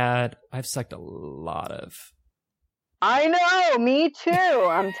I've sucked a lot of. I know, me too.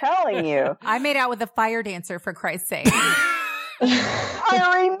 I'm telling you. I made out with a fire dancer, for Christ's sake.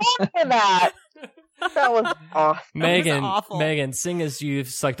 I remember that. That was awesome. Megan, seeing as you've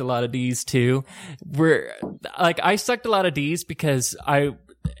sucked a lot of D's too, I sucked a lot of D's because I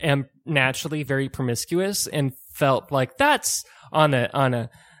am naturally very promiscuous and felt like that's on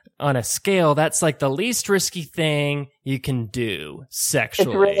a scale, that's like the least risky thing you can do sexually.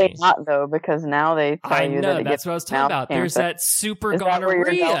 It's really not though, because now they tell you that that's what I was talking about. Cancer. There's that super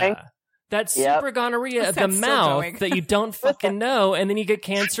gonorrhea. That super gonorrhea of the mouth that you don't fucking know, and then you get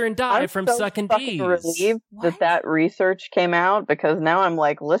cancer and die from sucking D's. I'm relieved that research came out, because now I'm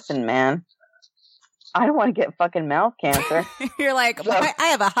like, listen, man, I don't want to get fucking mouth cancer. You're like, I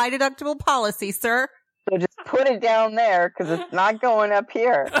have a high deductible policy, sir. So just put it down there, because it's not going up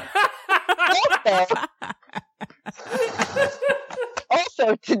here.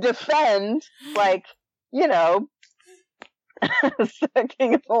 Also, to defend,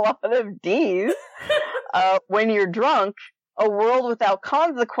 sucking a lot of D's when you're drunk, a world without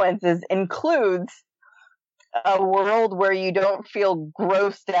consequences includes a world where you don't feel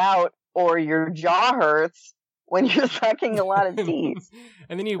grossed out or your jaw hurts when you're sucking a lot of D's.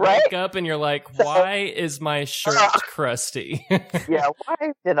 And then you wake up and you're like, why is my shirt crusty? Yeah,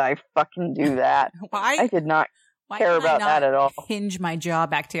 why did I fucking do that? Why? I did not care about that at all. Hinge my jaw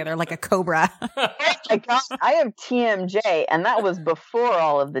back together like a cobra. I have TMJ, and that was before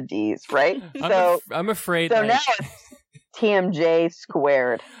all of the D's, right? I'm afraid. So now it's TMJ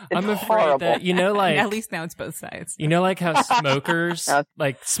squared. It's horrible. That, at least now it's both sides. Like how smokers,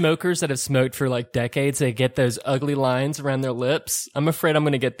 smokers that have smoked for like decades, they get those ugly lines around their lips. I'm afraid I'm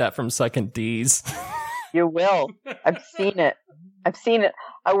going to get that from sucking D's. You will. I've seen it.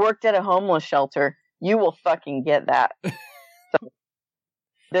 I worked at a homeless shelter. You will fucking get that. So,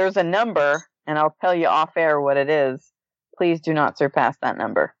 there's a number, and I'll tell you off air what it is. Please do not surpass that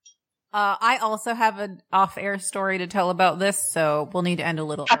number. I also have an off-air story to tell about this, so we'll need to end a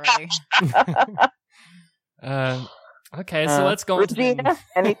little early. Okay, so let's go on Regina,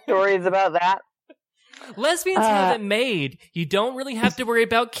 any stories about that? Lesbians have it made. You don't really have to worry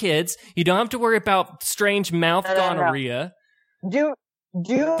about kids. You don't have to worry about strange mouth gonorrhea.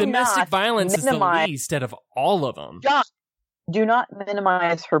 Domestic violence is the least out of all of them. John, do not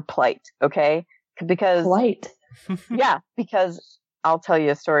minimize her plight, okay? Because because I'll tell you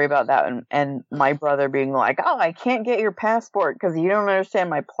a story about that, and my brother being like, "Oh, I can't get your passport because you don't understand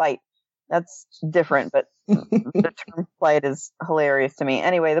my plight." That's different, but the term plight is hilarious to me.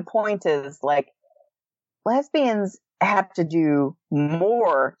 Anyway, the point is, lesbians have to do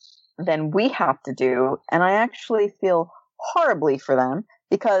more than we have to do, and I actually feel horribly for them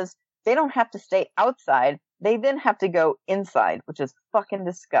because they don't have to stay outside. They then have to go inside, which is fucking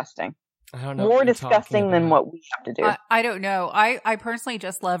disgusting. I don't know. More disgusting than what we have to do. I don't know. I personally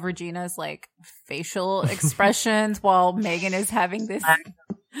just love Regina's facial expressions while Megan is having this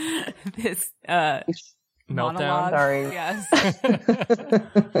meltdown. Sorry. Yes.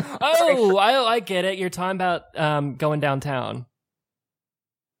 I get it. You're talking about going downtown.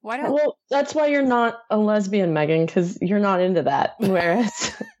 Why not? Well, that's why you're not a lesbian, Megan, because you're not into that.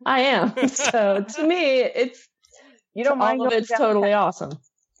 Whereas I am. So to me, it's it's totally awesome.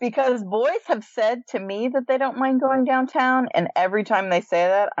 Because boys have said to me that they don't mind going downtown, and every time they say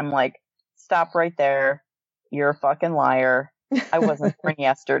that, I'm like, stop right there. You're a fucking liar. I wasn't born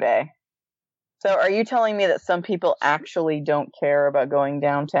yesterday. So are you telling me that some people actually don't care about going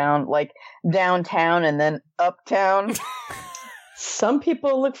downtown? Like downtown and then uptown? Some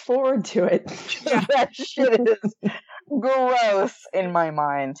people look forward to it. That shit is gross in my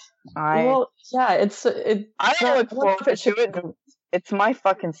mind. I don't look forward to it. It's my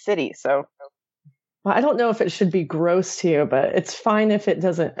fucking city, so. Well, I don't know if it should be gross to you, but it's fine if it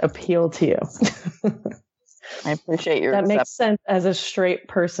doesn't appeal to you. I appreciate your That makes sense as a straight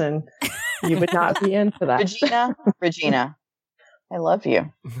person. You would not be into that. Regina, I love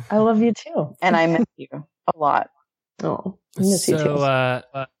you. I love you too. And I miss you a lot. Oh, I miss you too.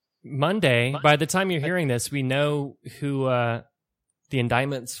 Monday, by the time you're hearing this, we know who the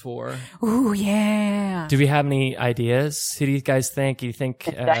indictments for. Ooh, yeah. Do we have any ideas? Who do you guys think? Do you think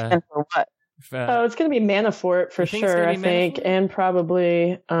Indictment for what? It's going to be Manafort for sure, I think, and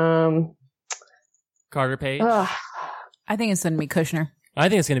probably Carter Page. I think it's going to be Kushner. I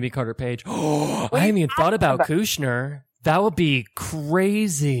think it's going to be Carter Page. Oh, I haven't even thought about Kushner. That would be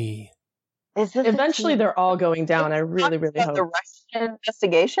crazy. Is this Eventually, they're all going down. I really, really hope. The Russian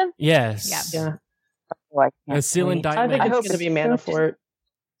investigation? Yes. Yeah. A seal indictment. I think it's going to be Manafort.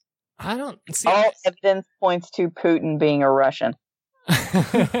 I don't see. All evidence points to Putin being a Russian.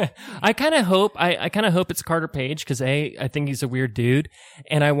 I kind of hope it's Carter Page because I think he's a weird dude,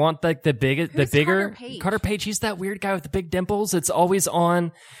 and I want like the bigger Carter Page. He's that weird guy with the big dimples. It's always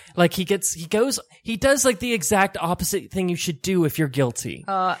on. Like he does like the exact opposite thing you should do if you're guilty.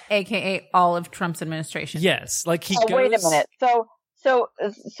 AKA all of Trump's administration. Yes, like he goes. Wait a minute. So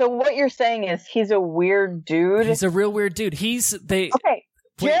what you're saying is he's a weird dude. He's a real weird dude. Okay.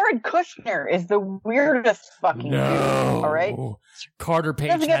 Jared Kushner is the weirdest fucking dude. All right. Carter Page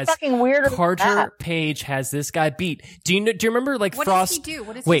Page has this guy beat. Do you remember like what Frost? What does he do?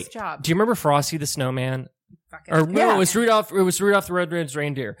 What is his job? Do you remember Frosty the Snowman? No, it was Rudolph. It was Rudolph the Red-Nosed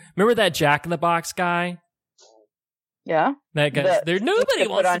Reindeer. Remember that Jack in the Box guy? Yeah. That guy. Nobody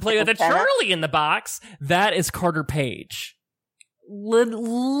wants to play with a Charlie in the box. That is Carter Page.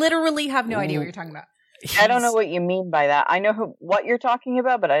 Literally have no idea what you're talking about. I don't know what you mean by that. I know what you're talking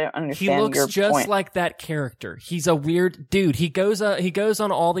about, but I don't understand your point. He looks just like that character. He's a weird dude. He goes on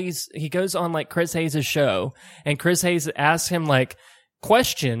like Chris Hayes' show, and Chris Hayes asks him like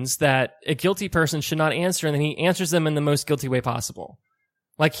questions that a guilty person should not answer, and then he answers them in the most guilty way possible.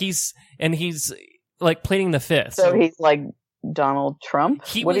 Like he's like pleading the fifth. So he's like Donald Trump?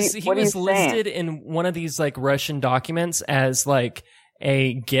 He was listed in one of these like Russian documents as like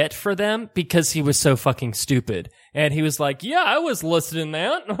a get for them because he was so fucking stupid. And he was like, yeah, I was listed in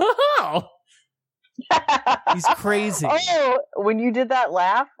that. He's crazy. Oh, when you did that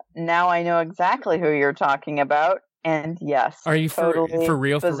laugh, now I know exactly who you're talking about. And yes. Are you totally for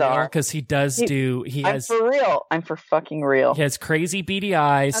real? bizarre. Because he does I'm for real. I'm for fucking real. He has crazy beady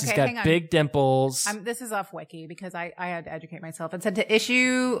eyes. Okay, he's got big dimples. This is off Wiki because I had to educate myself. It said to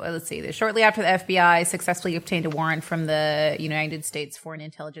issue, shortly after the FBI successfully obtained a warrant from the United States Foreign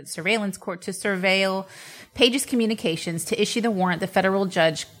Intelligence Surveillance Court to surveil Page's communications. To issue the warrant, the federal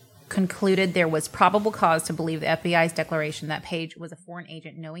judge concluded there was probable cause to believe the FBI's declaration that Page was a foreign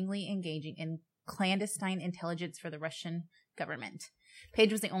agent knowingly engaging in clandestine intelligence for the Russian government.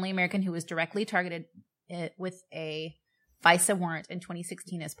 Page was the only American who was directly targeted with a FISA warrant in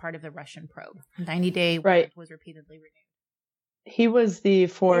 2016 as part of the Russian probe. 90-day warrant was repeatedly renewed. He was the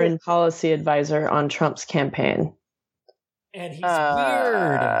foreign policy advisor on Trump's campaign. And he's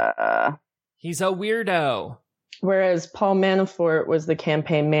weird. He's a weirdo. Whereas Paul Manafort was the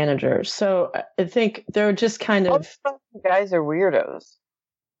campaign manager. So I think they're just kind of... Both guys are weirdos.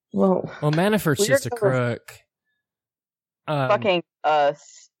 Well, Manafort's just a crook. Fucking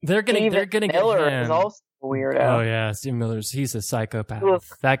they're gonna get Miller him. Is also a weirdo. Oh yeah, Steve Miller's a psychopath.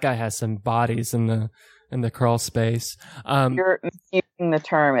 That guy has some bodies in the crawl space. You're using the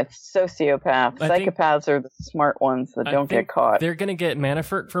term. It's sociopath. Psychopaths are the smart ones that don't get caught. They're gonna get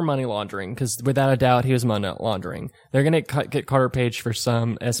Manafort for money laundering because without a doubt he was money laundering. They're gonna get Carter Page for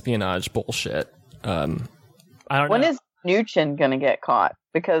some espionage bullshit. I don't know. When is Mnuchin gonna get caught?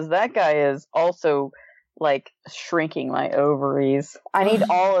 Because that guy is also like shrinking my ovaries. I need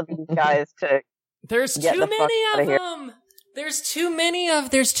all of these guys to. There's too many of them. There's too many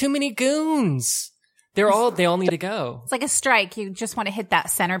goons. They all need to go. It's like a strike. You just want to hit that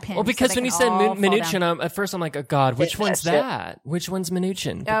center pin. Well, because when you said Mnuchin, at first I'm like, oh God, which one's that? Which one's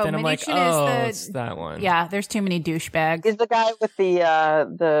Mnuchin? But then I'm like, it's that one. Yeah, there's too many douchebags. He's the guy with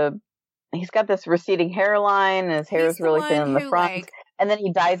the. He's got this receding hairline, and his hair is really thin in the front. And then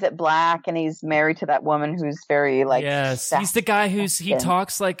he dyes it black, and he's married to that woman who's very like. Yes, he's the guy he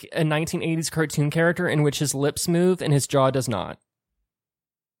talks like a 1980s cartoon character, in which his lips move and his jaw does not.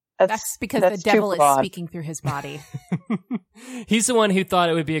 That's because the devil is speaking through his body. He's the one who thought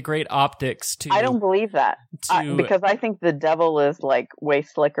it would be a great optics to. I don't believe that because I think the devil is like way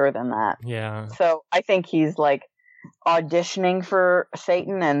slicker than that. Yeah. So I think he's like auditioning for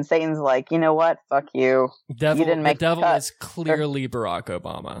Satan, and Satan's like, you know what? Fuck you. You didn't make the devil is clearly Barack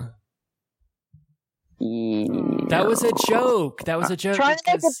Obama. That was a joke. Trying to make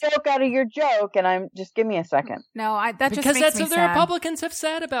a joke out of your joke, and give me a second. No, that just because makes that's me what sad. the Republicans have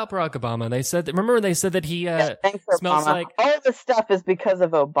said about Barack Obama. They said that he smells Obama. like all of this stuff is because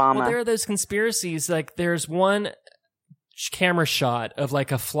of Obama. Well, there are those conspiracies. Like there's one camera shot of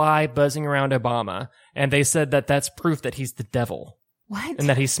like a fly buzzing around Obama, and they said that that's proof that he's the devil. What? and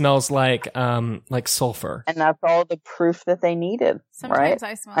that he smells like sulfur. And that's all the proof that they needed, Sometimes right?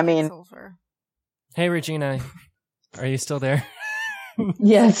 I smell I mean- like sulfur. Hey, Regina, are you still there?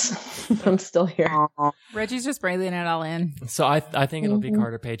 Yes, I'm still here. Aw. Reggie's just breathing it all in. So I think it'll be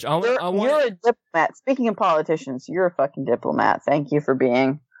Carter Page. You're a diplomat. Speaking of politicians, you're a fucking diplomat. Thank you for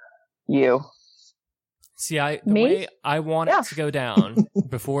being you. See, the Me? way I want Yeah. it to go down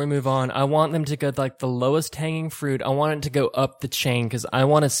before we move on, I want them to go like the lowest hanging fruit. I want it to go up the chain because I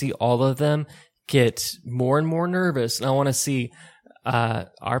want to see all of them get more and more nervous. And I want to see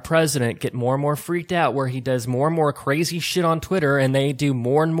our president get more and more freaked out where he does more and more crazy shit on Twitter and they do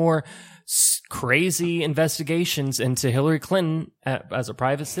more and more crazy investigations into Hillary Clinton as a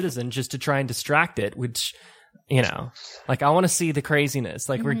private citizen just to try and distract it, which, you know, like I want to see the craziness.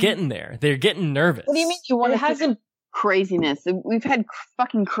 Like we're getting there. They're getting nervous. What do you mean you want It to hasn't. craziness? We've had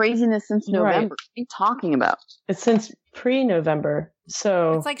fucking craziness since November. Right. What are you talking about? It's since pre-November,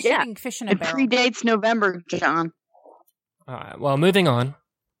 so It's like Yeah. shooting fish in a It barrel. predates November, John. All right. Well, moving on.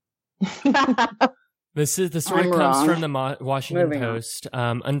 The story I'm comes wrong. from the Washington Moving on. Post.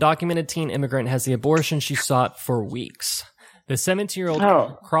 Undocumented teen immigrant has the abortion she sought for weeks. The 17-year-old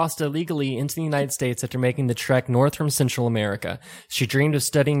Oh. crossed illegally into the United States after making the trek north from Central America. She dreamed of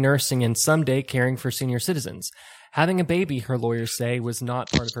studying nursing and someday caring for senior citizens. Having a baby, her lawyers say, was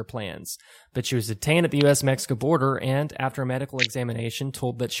not part of her plans. But she was detained at the U.S.-Mexico border and, after a medical examination,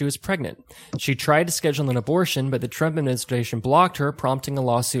 told that she was pregnant. She tried to schedule an abortion, but the Trump administration blocked her, prompting a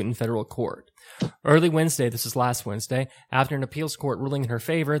lawsuit in federal court. Early Wednesday, this is last Wednesday, after an appeals court ruling in her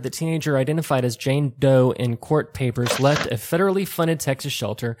favor, the teenager identified as Jane Doe in court papers left a federally funded Texas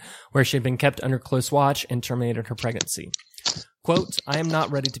shelter where she had been kept under close watch and terminated her pregnancy. Quote, "I am not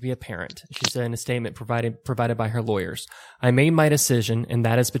ready to be a parent," she said in a statement provided by her lawyers. "I made my decision, and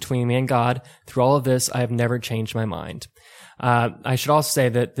that is between me and God. Through all of this, I have never changed my mind." I should also say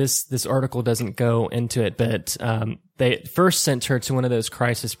that this article doesn't go into it, but they first sent her to one of those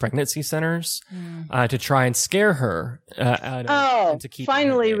crisis pregnancy centers to try and scare her. Into keeping her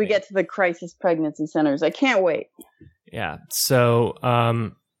Finally we baby. get to the crisis pregnancy centers. I can't wait. Yeah. So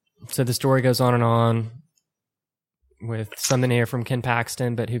the story goes on and on with something here from Ken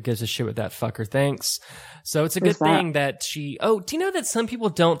Paxton, but who gives a shit what that fucker thinks. So it's a Who's good thing that she, do you know that some people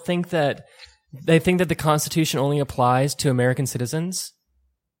don't think that they think that the Constitution only applies to American citizens?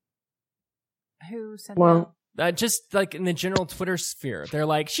 Who said well, Just like in the general Twitter sphere, they're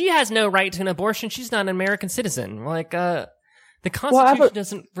like, she has no right to an abortion. She's not an American citizen. Like, the Constitution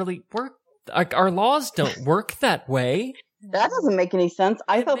doesn't really work. Like, our laws don't work that way. That doesn't make any sense.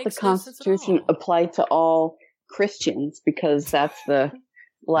 I It thought the makes no sense at Constitution all. applied to all Christians because that's the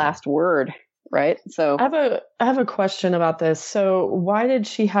last word, right? So I have a question about this. So why did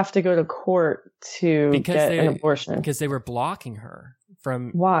she have to go to court to get an abortion? Because they were blocking her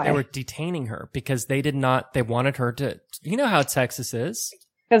from. Why? They were detaining her because they wanted her to. You know how Texas is.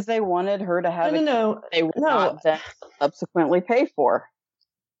 because they wanted her to have No. they would not then subsequently pay for.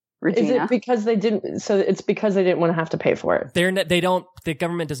 Regina. Is it because they didn't? So it's because they didn't want to have to pay for it. The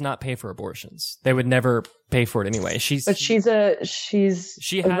government does not pay for abortions. They would never pay for it anyway. She had her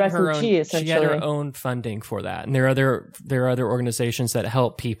own. refugee, essentially. She had her own funding for that, and there are other organizations that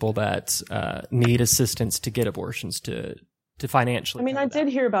help people that need assistance to get abortions to financially. I mean, cover I that.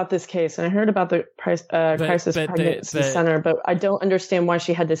 did hear about this case, and I heard about the crisis pregnancy but- center, but I don't understand why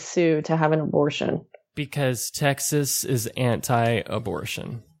she had to sue to have an abortion. Because Texas is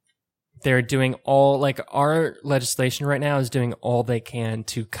anti-abortion. They're doing our legislation right now is doing all they can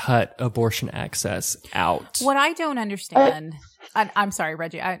to cut abortion access out. What I don't understand, I'm sorry,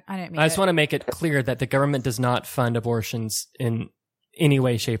 Reggie, I didn't mean I just want to make it clear that the government does not fund abortions in any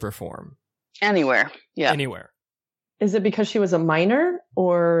way, shape, or form. Anywhere. Yeah. Anywhere. Is it because she was a minor,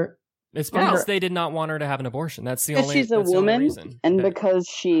 or It's because they did not want her to have an abortion. That's the Because only. she's a that's the only woman reason. and That- because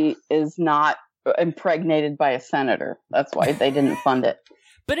she is not impregnated by a senator. That's why they didn't fund it.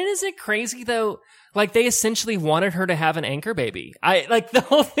 But isn't it crazy though? Like they essentially wanted her to have an anchor baby. The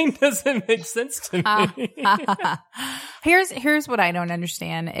whole thing doesn't make sense to me. Here's what I don't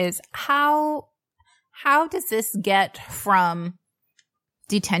understand is how does this get from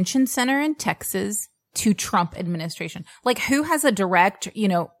detention center in Texas to Trump administration? Like who has a direct,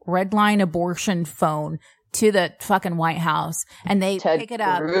 red line abortion phone to the fucking White House and they Ted pick it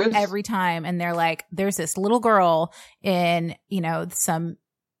up Cruz? every time and they're like, there's this little girl in, some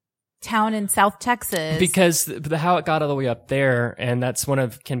town in South Texas. Because how it got all the way up there, and that's one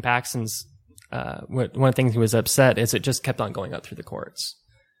of Ken Paxton's, one of the things he was upset is it just kept on going up through the courts.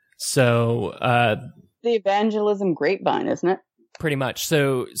 So, The evangelism grapevine, isn't it? pretty much.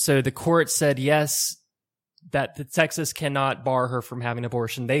 So the court said, yes, that Texas cannot bar her from having an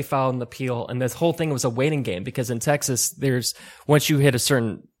abortion. They filed an appeal, and this whole thing was a waiting game because in Texas, once you hit a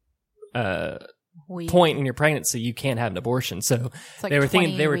certain point in your pregnancy, you can't have an abortion. So like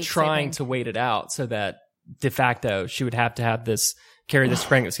they were trying to wait it out so that de facto she would have to carry this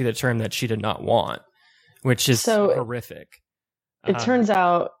pregnancy to term that she did not want, which is horrific. It turns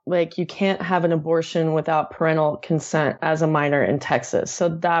out like you can't have an abortion without parental consent as a minor in Texas. So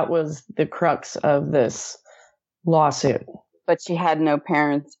that was the crux of this lawsuit. But she had no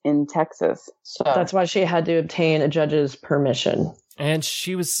parents in Texas. So that's why she had to obtain a judge's permission. And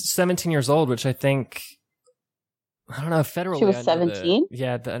she was 17 years old, which I think, I don't know, federally. She was 17?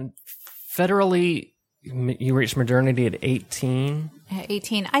 Yeah, federally, you reach modernity at 18.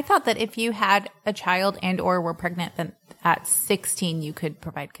 18. I thought that if you had a child and or were pregnant, then at 16 you could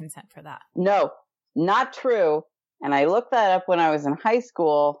provide consent for that. No, not true. And I looked that up when I was in high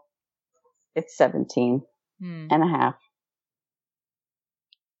school. It's 17 and a half.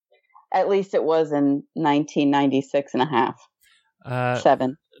 At least it was in 1996 and a half.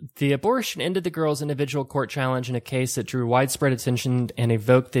 7. The abortion ended the girl's individual court challenge in a case that drew widespread attention and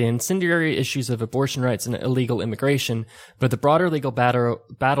evoked the incendiary issues of abortion rights and illegal immigration, but the broader legal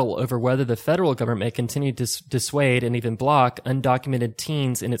battle over whether the federal government may continue to dissuade and even block undocumented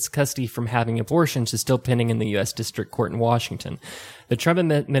teens in its custody from having abortions is still pending in the U.S. District Court in Washington. The Trump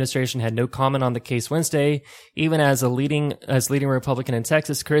administration had no comment on the case Wednesday, even as leading Republican in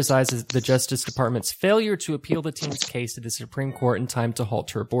Texas criticizes the Justice Department's failure to appeal the teen's case to the Supreme Court in time to halt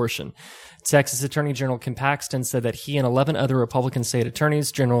her abortion. Texas Attorney General Ken Paxton said that he and 11 other Republican state attorneys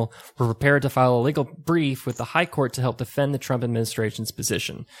general were prepared to file a legal brief with the High Court to help defend the Trump administration's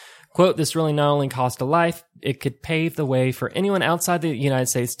position. Quote, this really not only cost a life, it could pave the way for anyone outside the United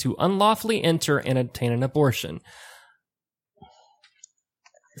States to unlawfully enter and obtain an abortion.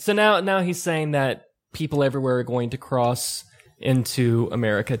 So now he's saying that people everywhere are going to cross into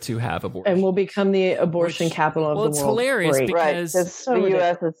America to have abortion. And will become the abortion capital of the world. Well, it's hilarious because the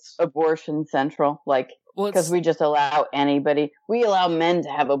U.S. is abortion central. Because we just allow anybody. We allow men to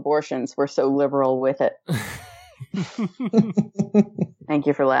have abortions. We're so liberal with it. Thank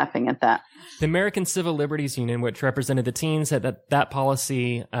you for laughing at that. The American Civil Liberties Union, which represented the teens, said that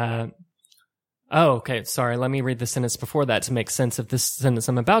policy... okay. Sorry. Let me read the sentence before that to make sense of this sentence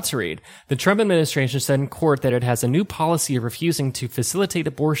I'm about to read. The Trump administration said in court that it has a new policy of refusing to facilitate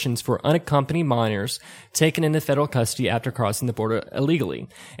abortions for unaccompanied minors taken into federal custody after crossing the border illegally.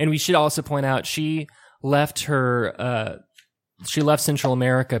 And we should also point out she left Central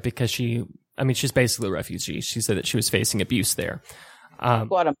America because she's basically a refugee. She said that she was facing abuse there.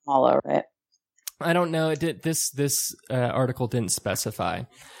 Guatemala, right? I don't know. This article didn't specify.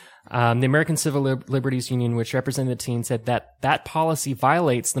 The American Civil Liberties Union, which represented the teen, said that policy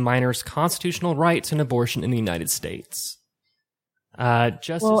violates the minor's constitutional right to an abortion in the United States. I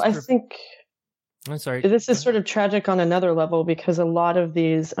think I'm sorry. This is sort of tragic on another level because a lot of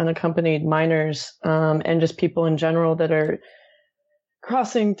these unaccompanied minors and just people in general that are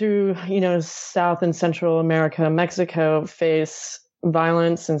crossing through, South and Central America, Mexico, face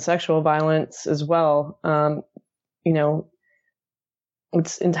violence and sexual violence as well.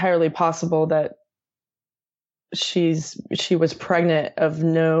 It's entirely possible that she was pregnant of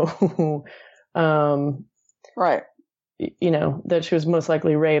no, right. That she was most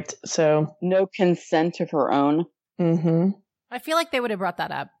likely raped. So no consent of her own. Mm-hmm. I feel like they would have brought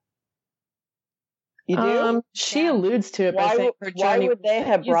that up. You do? She alludes to it. Why would they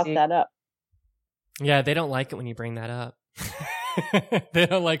have brought that up? Yeah, they don't like it when you bring that up. They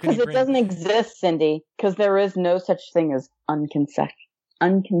don't like when because it doesn't exist, Cindy. Because there is no such thing as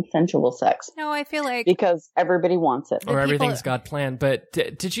unconsensual sex. No, I feel like because everybody wants it, or everything's God planned. But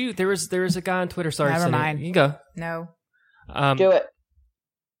did you? There was a guy on Twitter. Sorry, never mind. You go. No. Do it.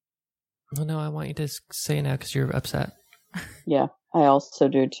 Well, no, I want you to say it now because you're upset. Yeah, I also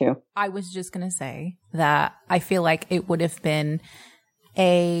do too. I was just gonna say that I feel like it would have been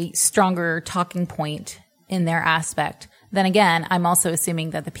a stronger talking point in their aspect. Then again, I'm also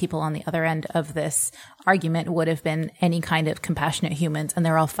assuming that the people on the other end of this argument would have been any kind of compassionate humans, and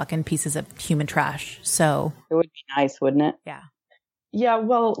they're all fucking pieces of human trash. So it would be nice, wouldn't it? Yeah. Yeah,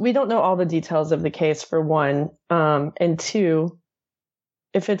 well, we don't know all the details of the case, for one. And two,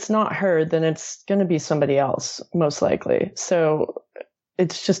 if it's not her, then it's going to be somebody else, most likely. So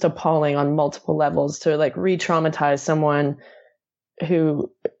it's just appalling on multiple levels to re-traumatize someone who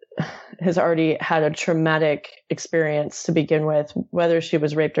has already had a traumatic experience to begin with, whether she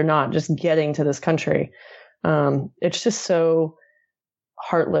was raped or not, just getting to this country. It's just so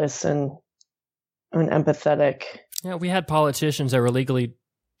heartless and unempathetic. Yeah, we had politicians that were legally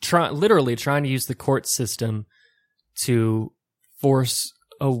literally trying to use the court system to force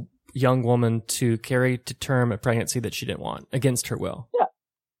a young woman to carry to term a pregnancy that she didn't want against her will. Yeah.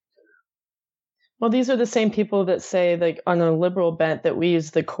 Well, these are the same people that say, like, on a liberal bent, that we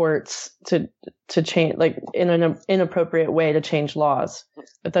use the courts to change, like, in an inappropriate way to change laws.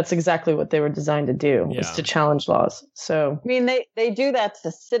 But that's exactly what they were designed to do, is to challenge laws. So, I mean, they do that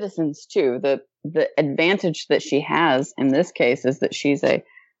to citizens too. The advantage that she has in this case is that she's a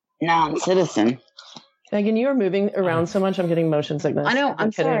non-citizen. Megan, you are moving around so much. I'm getting motion sickness. I know.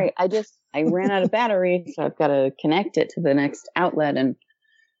 I'm sorry. I ran out of battery, so I've got to connect it to the next outlet. And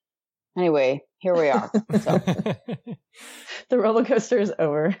anyway, here we are. So. The roller coaster is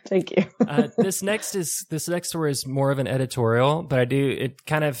over. Thank you. This next story is more of an editorial, but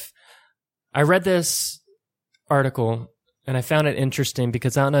I read this article and I found it interesting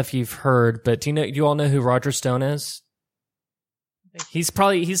because I don't know if you've heard, but do you all know who Roger Stone is? He's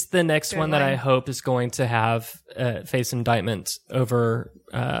the next one that I hope is going to have face indictment over.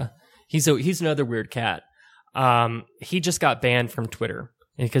 He's another weird cat. He just got banned from Twitter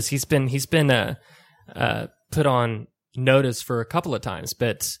because he's been put on notice for a couple of times,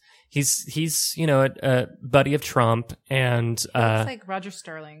 but he's a buddy of Trump and it's like Roger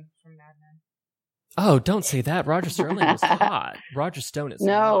Sterling from Mad Men. Oh, don't say that. Roger Sterling was hot. Roger Stone is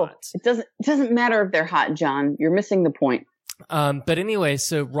not. No, it doesn't matter if they're hot, John. You're missing the point. But anyway,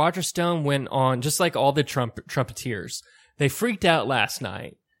 so Roger Stone went on, just like all the Trumpeteers, they freaked out last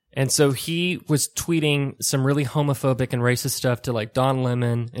night. And so he was tweeting some really homophobic and racist stuff to like Don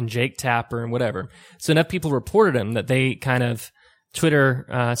Lemon and Jake Tapper and whatever. So enough people reported him that they kind of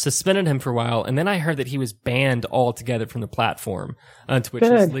Twitter suspended him for a while. And then I heard that he was banned altogether from the platform, to which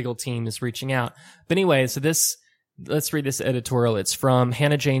his legal team is reaching out. But anyway, so let's read this editorial. It's from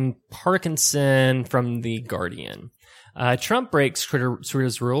Hannah Jane Parkinson from The Guardian. Trump breaks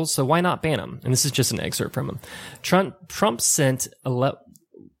Twitter's rules, so why not ban him? And this is just an excerpt from him. Trump sent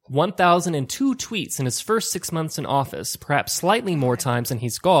 1,002 tweets in his first 6 months in office, perhaps slightly more times than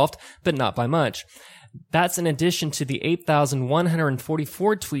he's golfed, but not by much. That's in addition to the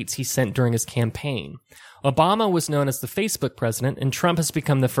 8,144 tweets he sent during his campaign. Obama was known as the Facebook president, and Trump has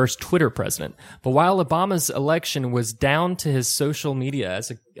become the first Twitter president. But while Obama's election was down to his social media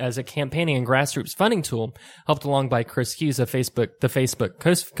as a campaigning and grassroots funding tool, helped along by Chris Hughes, the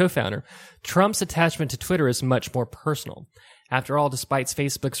Facebook co-founder, Trump's attachment to Twitter is much more personal. After all, despite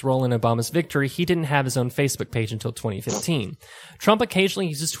Facebook's role in Obama's victory, he didn't have his own Facebook page until 2015. Trump occasionally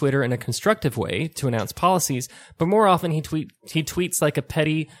uses Twitter in a constructive way to announce policies, but more often he tweets like a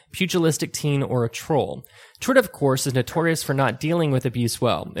petty, pugilistic teen or a troll. Twitter, of course, is notorious for not dealing with abuse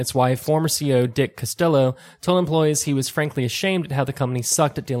well. It's why former CEO Dick Costolo told employees he was frankly ashamed at how the company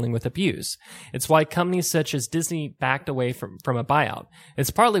sucked at dealing with abuse. It's why companies such as Disney backed away from a buyout. It's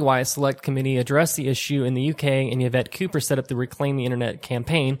partly why a select committee addressed the issue in the UK and Yvette Cooper set up the Reclaim the Internet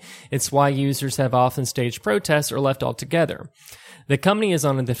campaign. It's why users have often staged protests or left altogether. The company is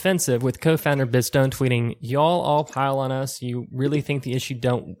on the defensive, with co-founder Biz Stone tweeting, "Y'all all pile on us. You really think the issue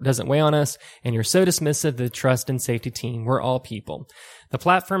doesn't weigh on us, and you're so dismissive of the trust and safety team. We're all people." The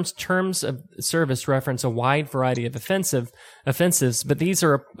platform's terms of service reference a wide variety of offensives, but these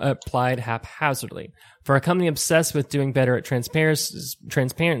are applied haphazardly. For a company obsessed with doing better at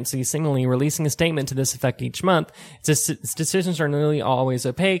transparency, seemingly releasing a statement to this effect each month, its decisions are nearly always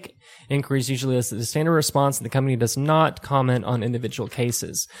opaque. Inquiries usually elicit the standard response, and the company does not comment on individual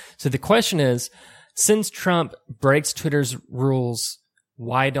cases. So the question is, since Trump breaks Twitter's rules,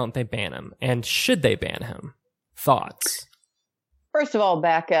 why don't they ban him? And should they ban him? Thoughts? First of all,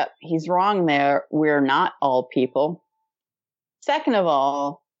 back up. He's wrong there. We're not all people. Second of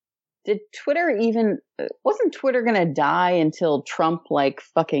all, wasn't Twitter going to die until Trump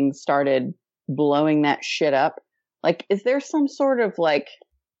fucking started blowing that shit up? Is there some sort of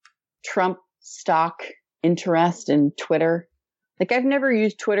Trump stock interest in Twitter? I've never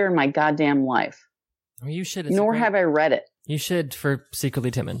used Twitter in my goddamn life. Well, you should. Nor have I read it. You should for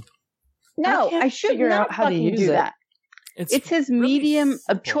Secretly Timid. No, I should not fucking do that. It's his really medium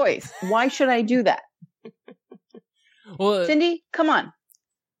of choice. Why should I do that? Well, Cindy, come on.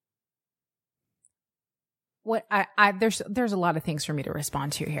 What there's a lot of things for me to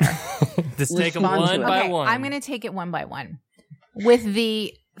respond to here. Just take them one by one. I'm going to take it one by one. With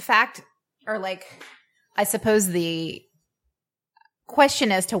the fact, or I suppose the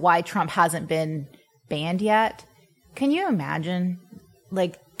question as to why Trump hasn't been banned yet. Can you imagine?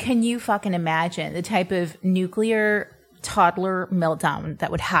 Can you fucking imagine the type of nuclear toddler meltdown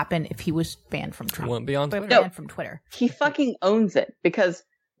that would happen if he was banned from Trump? Wouldn't be on Twitter. Banned from Twitter. He fucking owns it because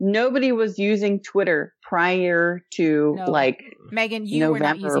nobody was using Twitter prior to Megan, you were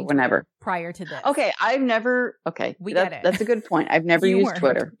not November using or whenever. Twitter prior to this. Okay, I've never. Okay, we get it. That's a good point. I've never You used weren't.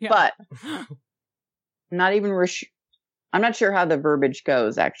 Twitter, Yeah. but I'm not sure how the verbiage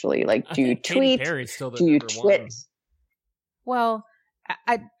goes. Actually, like, do you tweet? Do you twit? Well,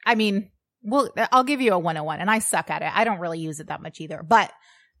 I mean, I'll give you a 101, and I suck at it. I don't really use it that much either, but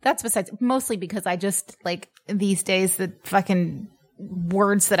that's mostly because I just these days the fucking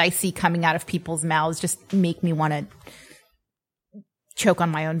words that I see coming out of people's mouths just make me want to choke on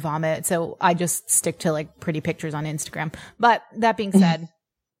my own vomit. So I just stick to pretty pictures on Instagram. But that being said,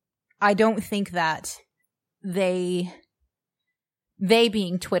 I don't think that they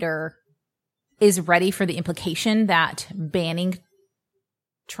being Twitter is ready for the implication that banning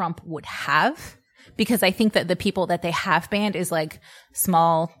Trump would have, because I think that the people that they have banned is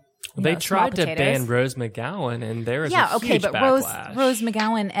small. They tried to ban Rose McGowan, and there was a huge but backlash. Rose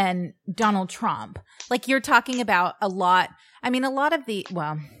McGowan and Donald Trump, you're talking about a lot. I mean, a lot of the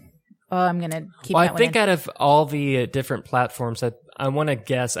I'm gonna keep. Well, I think out of all the different platforms, I want to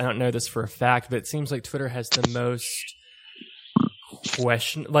guess. I don't know this for a fact, but it seems like Twitter has the most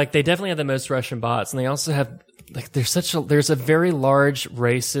question. They definitely have the most Russian bots, and they also have there's a very large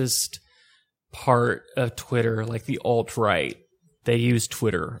racist part of Twitter, the alt-right. They use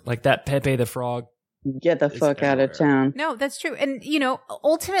Twitter, that Pepe the Frog. Get the fuck out of town. No, that's true. And,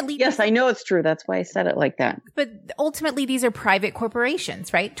 ultimately. Yes, I know it's true. That's why I said it like that. But ultimately, these are private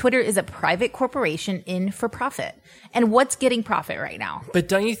corporations, right? Twitter is a private corporation in for profit. And what's getting profit right now? But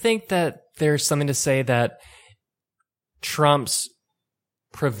don't you think that there's something to say that Trump's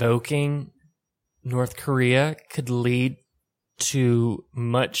provoking North Korea could lead to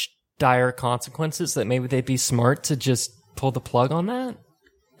much dire consequences, that maybe they'd be smart to just pull the plug on that?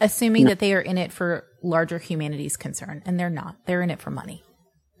 Assuming that they are in it for larger humanity's concern, and they're not. They're in it for money.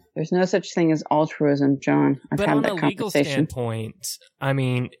 There's no such thing as altruism, John. I've but had on that a legal standpoint, I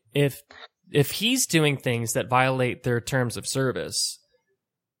mean, if he's doing things that violate their terms of service,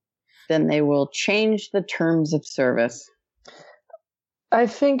 then they will change the terms of service. I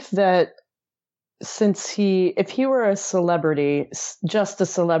think that if he were a celebrity, just a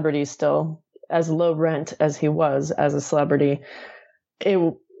celebrity still, as low rent as he was as a celebrity,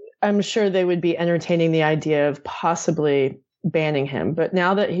 I'm sure they would be entertaining the idea of possibly banning him. But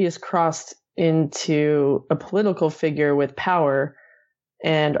now that he has crossed into a political figure with power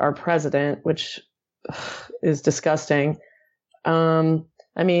and our president, which is disgusting, I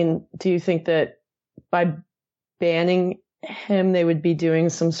mean, do you think that by banning him, they would be doing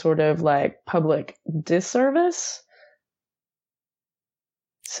some sort of public disservice,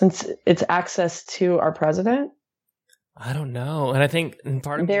 since it's access to our president? I don't know. And I think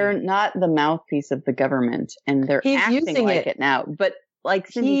they're not the mouthpiece of the government, and they're acting like it now. But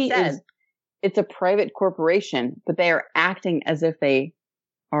Cindy said, it's a private corporation, but they are acting as if they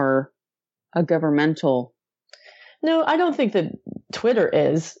are a governmental. No, I don't think that Twitter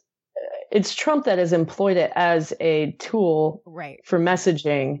is. It's Trump that has employed it as a tool for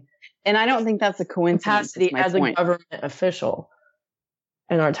messaging. And I don't think that's a coincidence. Capacity as a government official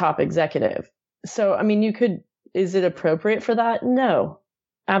and our top executive. So, I mean, is it appropriate for that? No,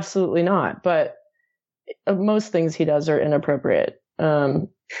 absolutely not. But most things he does are inappropriate. Obama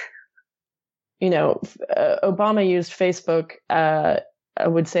used Facebook, I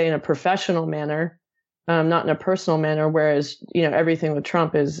would say, in a professional manner. Not in a personal manner, whereas, everything with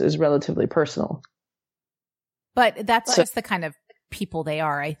Trump is relatively personal. But that's just the kind of people they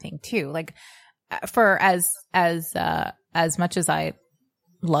are, I think, too. For as much as I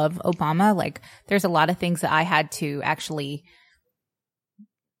love Obama, there's a lot of things that I had to actually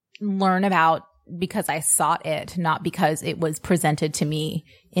learn about because I sought it, not because it was presented to me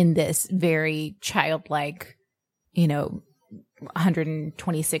in this very childlike,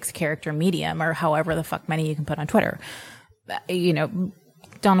 126 character medium, or however the fuck many you can put on Twitter.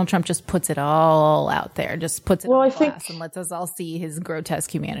 Donald Trump just puts it all out there, just puts it on glass and lets us all see his grotesque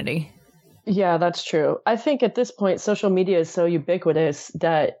humanity. Yeah, that's true. I think at this point, social media is so ubiquitous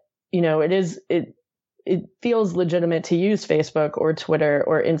that, it feels legitimate to use Facebook or Twitter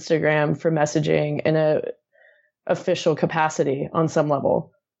or Instagram for messaging in a official capacity on some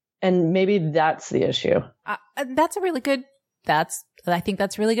level. And maybe that's the issue. That's a really good I think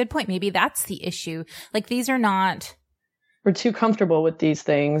that's a really good point. Maybe that's the issue. These are not. We're too comfortable with these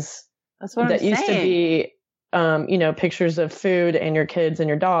things. That's what I'm saying. Used to be, pictures of food and your kids and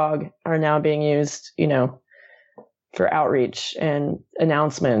your dog are now being used, for outreach and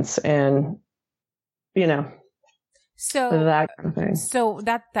announcements and, So that kind of thing. So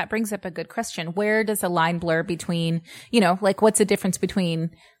that brings up a good question. Where does the line blur between, like what's the difference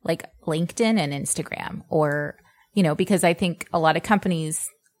between like LinkedIn and Instagram, or, because I think a lot of companies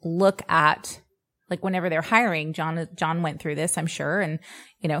look at like whenever they're hiring, John went through this, I'm sure. And,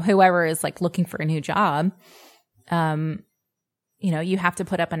 whoever is like looking for a new job, you have to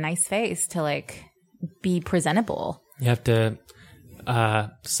put up a nice face to like be presentable. You have to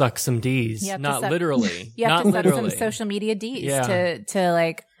suck some D's, not literally. You have not to suck literally. some social media D's Yeah. to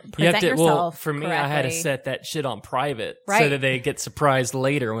like present yourself. Well, for me, correctly. I had to set that shit on private so Right. that they get surprised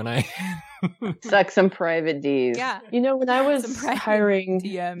later when I. Suck some private D's. Yeah. When I was Some private hiring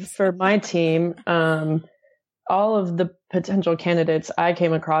DMs. for my team, all of the potential candidates I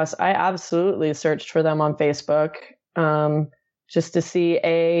came across, I absolutely searched for them on Facebook, just to see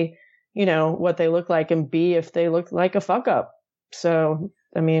what they look like, and B, if they look like a fuck up. So,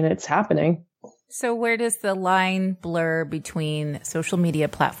 it's happening. So where does the line blur between social media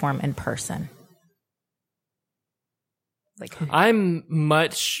platform and person? Like, I'm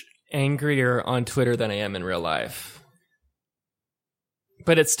much angrier on Twitter than I am in real life.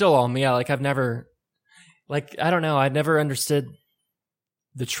 But it's still all me. Like, I've never, I don't know. I've never understood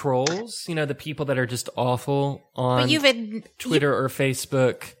the trolls, the people that are just awful on Twitter or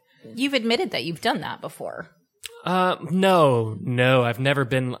Facebook. You've admitted that you've done that before. No, I've never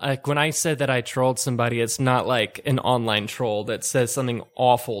been like, when I said that I trolled somebody, it's not like an online troll that says something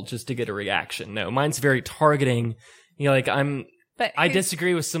awful just to get a reaction. No, mine's very targeting. I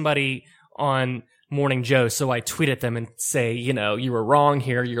disagree with somebody on Morning Joe, so I tweet at them and say, you were wrong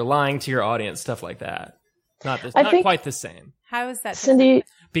here, you're lying to your audience, stuff like that. Not quite the same. How is that, Cindy?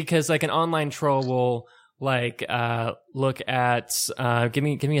 Because like an online troll will look at give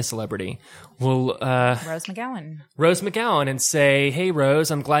me a celebrity. Rose McGowan and say, "Hey Rose,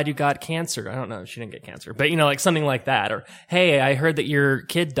 I'm glad you got cancer." I don't know if she didn't get cancer, but like something like that. Or, "Hey, I heard that your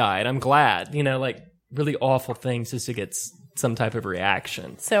kid died. I'm glad." Like really awful things just to get some type of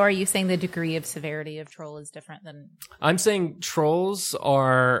reaction. So are you saying the degree of severity of troll is different than? I'm saying trolls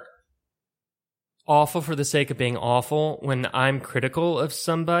are awful for the sake of being awful. When I'm critical of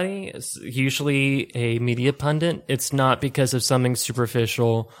somebody, it's usually a media pundit, it's not because of something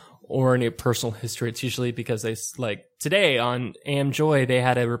superficial or any personal history. It's usually because they, like today on AM Joy, they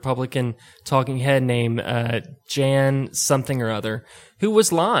had a Republican talking head named Jan something or other who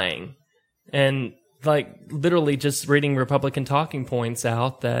was lying and literally just reading Republican talking points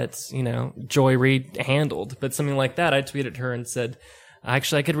out that, Joy Reid handled. But something like that, I tweeted her and said,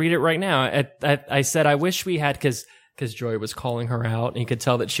 actually, I could read it right now. I said, I wish we had, because Joy was calling her out, and you could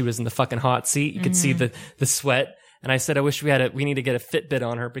tell that she was in the fucking hot seat. You could see the sweat. And I said, I wish we need to get a Fitbit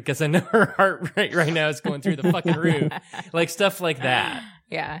on her because I know her heart rate right now is going through the fucking roof. Stuff like that.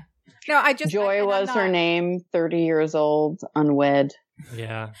 Yeah. No, Joy was her name, 30 years old, unwed.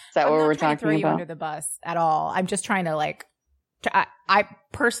 Yeah. Is that what we're talking throw you about? under the bus at all. I'm just trying to I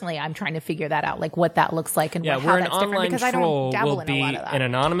personally, I'm trying to figure that out, what that looks like and how where an that's different, online because I troll don't dabble will in be a lot of that. an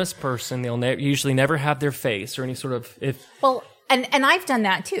anonymous person. They'll usually never have their face or any sort of And I've done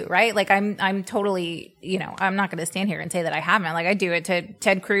that too, right? I'm totally, I'm not going to stand here and say that I haven't. I do it to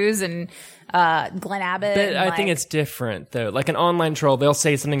Ted Cruz and Glenn Abbott. But I think it's different though. Like an online troll, they'll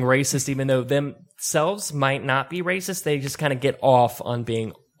say something racist even though themselves might not be racist. They just kind of get off on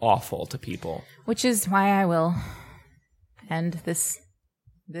being awful to people. Which is why I will end this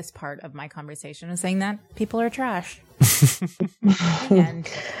part of my conversation is saying that people are trash.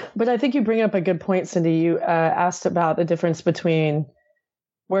 But I think you bring up a good point, Cindy. You asked about the difference between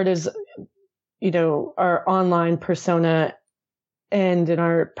where does, our online persona end and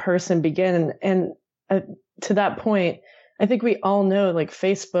our person begin. And to that point, I think we all know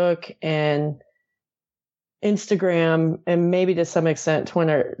Facebook and Instagram and maybe to some extent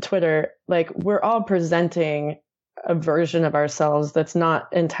Twitter, we're all presenting a version of ourselves that's not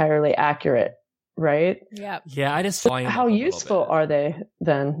entirely accurate, right? Yeah. Yeah, I just saw how useful are they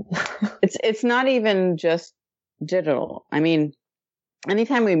then? It's not even just digital. I mean,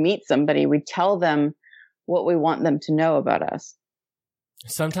 anytime we meet somebody, we tell them what we want them to know about us.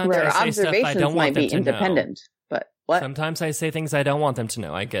 Sometimes Their I say stuff I don't want them to independent, know. But what? Sometimes I say things I don't want them to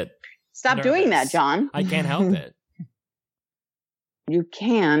know. I get Stop nervous. doing that, John. I can't help it. You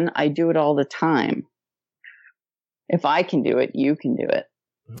can. I do it all the time. If I can do it, you can do it.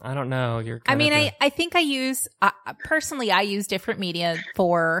 I don't know. I think I use different media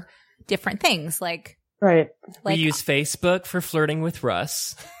for different things. Right. We use Facebook for flirting with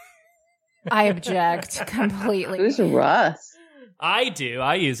Russ. I object completely. Who's Russ? I do.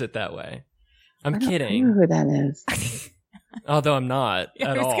 I use it that way. I'm I kidding. don't know who that is. Although I'm not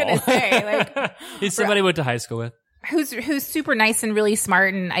at all. I was going to say, He's somebody I went to high school with. who's super nice and really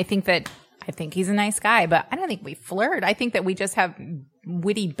smart, and I think he's a nice guy, but I don't think we flirt. I think that we just have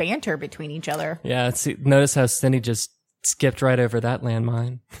witty banter between each other. Yeah, notice how Cindy just skipped right over that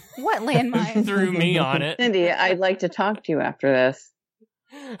landmine. What landmine? Threw me on it. Cindy, I'd like to talk to you after this.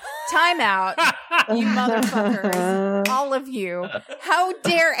 Time out, you motherfuckers. All of you. How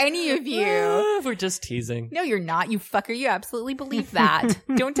dare any of you? We're just teasing. No, you're not, you fucker. You absolutely believe that.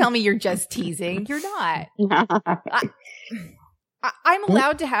 Don't tell me you're just teasing. You're not. I'm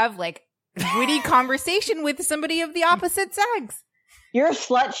allowed to have, like, witty conversation with somebody of the opposite sex. You're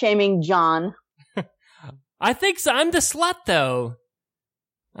slut-shaming John. I think so. I'm the slut, though.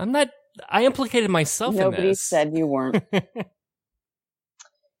 I'm not. I implicated myself in this. Nobody said you weren't.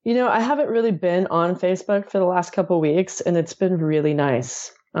 You know, I haven't really been on Facebook for the last couple of weeks, and it's been really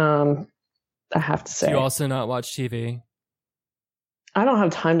nice. I have to say. Do you also not watch TV? I don't have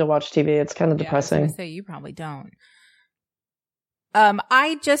time to watch TV. It's kind of depressing. I was gonna say, you probably don't.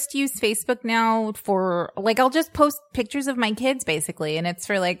 I just use Facebook now for, like, I'll just post pictures of my kids, basically, and it's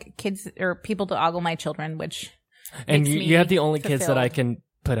for, like, kids or people to ogle my children, which and makes you have the only fulfilled. kids that I can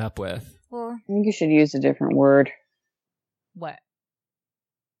put up with. Well, I think you should use a different word. what?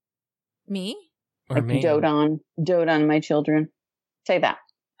 Me? Or Like me. dote on my children. Say that.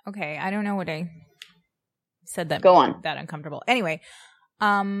 Okay, I don't know what I said that. Go on. That uncomfortable. Anyway,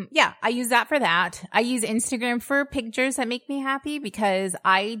 yeah, I use that for that. I use Instagram for pictures that make me happy because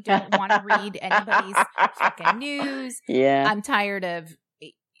I don't want to read anybody's fucking news. Yeah. I'm tired of,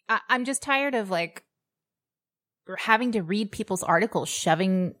 I'm just tired of, like, having to read people's articles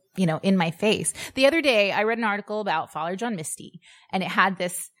shoving, in my face. The other day, I read an article about Father John Misty, and it had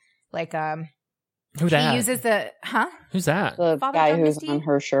this, like, Who that? he uses Who's that? The Father guy John who's Misty? on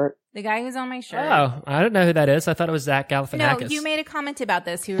her shirt. the guy who's on my shirt. Oh, I don't know who that is. I thought it was Zach Galifianakis. No, you made a comment about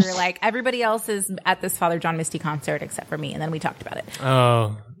this. You were like, everybody else is at this Father John Misty concert except for me. And then we talked about it.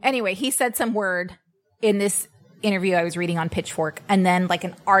 Oh. Anyway, he said some word in this interview I was reading on Pitchfork. And then, like,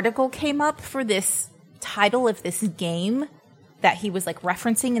 an article came up for this title of this game that he was, like,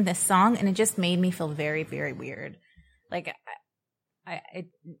 referencing in this song. And it just made me feel very, very weird. Like,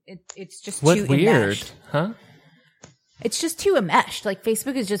 it's just What too weird? enmeshed. Huh? It's just too enmeshed. Like,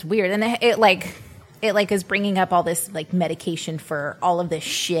 Facebook is just weird. And it is bringing up all this, like, medication for all of this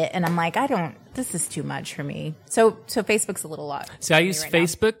shit. And I'm like, this is too much for me. So Facebook's a little lot. See, I use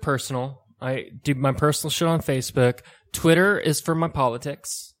Facebook personal. I do my personal shit on Facebook. Twitter is for my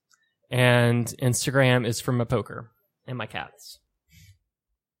politics. And Instagram is for my poker and my cats.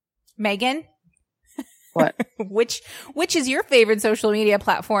 Megan? What? Which is your favorite social media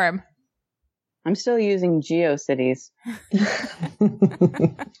platform? I'm still using GeoCities,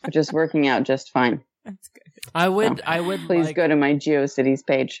 which is working out just fine. That's good. I would Please go to my GeoCities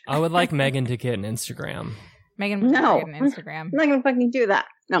page. I would like Megan to get an Instagram. Megan would No. get an Instagram. I'm not gonna fucking do that.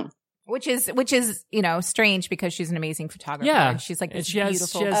 No. Which is strange because she's an amazing photographer. Yeah. And she's like And this she has-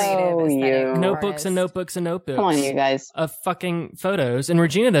 beautiful, she has- creative, Oh, aesthetic you. Notebooks and artist. notebooks and notebooks. Come on, you guys. Of fucking photos. And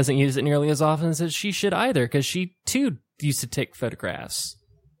Regina doesn't use it nearly as often as she should either, because she too used to take photographs.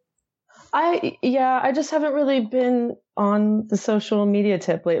 I just haven't really been on the social media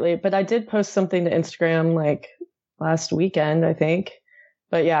tip lately, but I did post something to Instagram like last weekend, I think.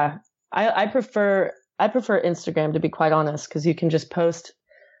 But yeah, I prefer Instagram, to be quite honest, because you can just post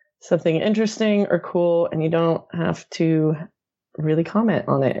something interesting or cool and you don't have to really comment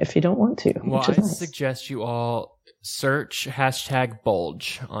on it if you don't want to. Well, which is I nice. suggest you all search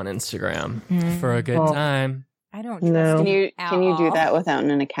 #bulge on Instagram for a good Oh. time. I don't No. trust Can you at can you do all. that without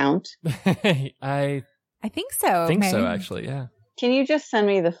an account? I I think so. think so, Megan. actually, yeah. Can you just send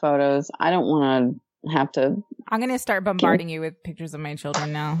me the photos? I don't want to have to. I'm going to start bombarding you with pictures of my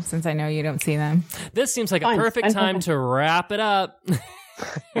children now, since I know you don't see them. This seems like Fine, a perfect fine, time fine. to wrap it up.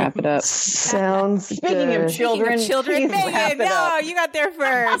 Wrap it up. Sounds Speaking good. of children, Children, please wrap Megan, it no, up. you got there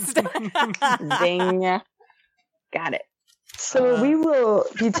first. Ding. Got it. So we will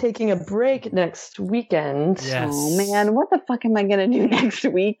be taking a break next weekend. Yes. Oh man, what the fuck am I gonna do next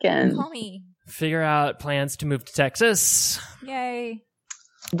weekend? Call me. Figure out plans to move to Texas. Yay.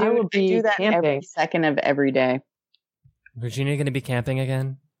 I will be do that camping. every second of every day. Virginia going to be camping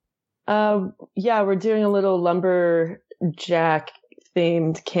again? Yeah, we're doing a little lumberjack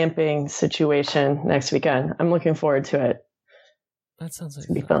themed camping situation next weekend. I'm looking forward to it. That sounds like It's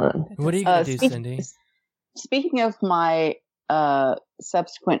gonna be fun. fun. What are you going to do, speak- Cindy? Speaking of my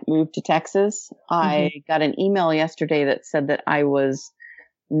subsequent move to Texas, I got an email yesterday that said that I was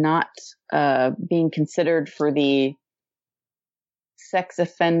not being considered for the sex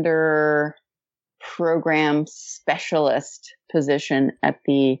offender program specialist position at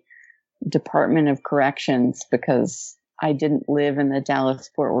the Department of Corrections because I didn't live in the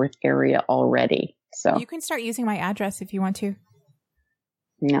Dallas-Fort Worth area already. So you can start using my address if you want to.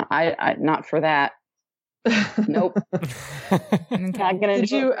 No, I not for that. Nope. Not gonna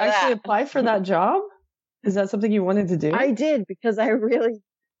Did you actually apply for that job? Is that something you wanted to do? I did because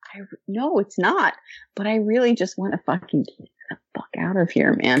no, it's not. But I really just want to fucking get the fuck out of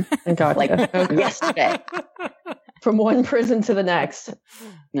here, man. Like yesterday. From one prison to the next.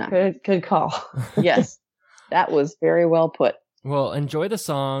 Yeah. Good call. Yes. That was very well put. Well, enjoy the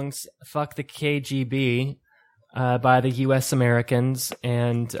songs Fuck the KGB by the U.S. Americans,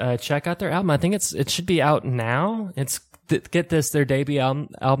 and check out their album. I think it should be out now. Get this, their debut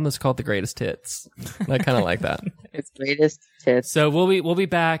album is called The Greatest Hits. I kind of like that. It's Greatest Hits. So we'll be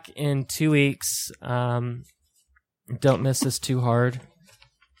back in 2 weeks. Don't miss us too hard.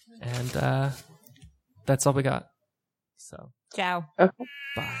 And that's all we got. So ciao. Okay.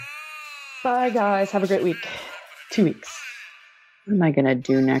 Bye. Bye, guys. Have a great week. 2 weeks. What am I going to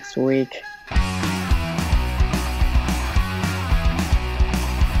do next week?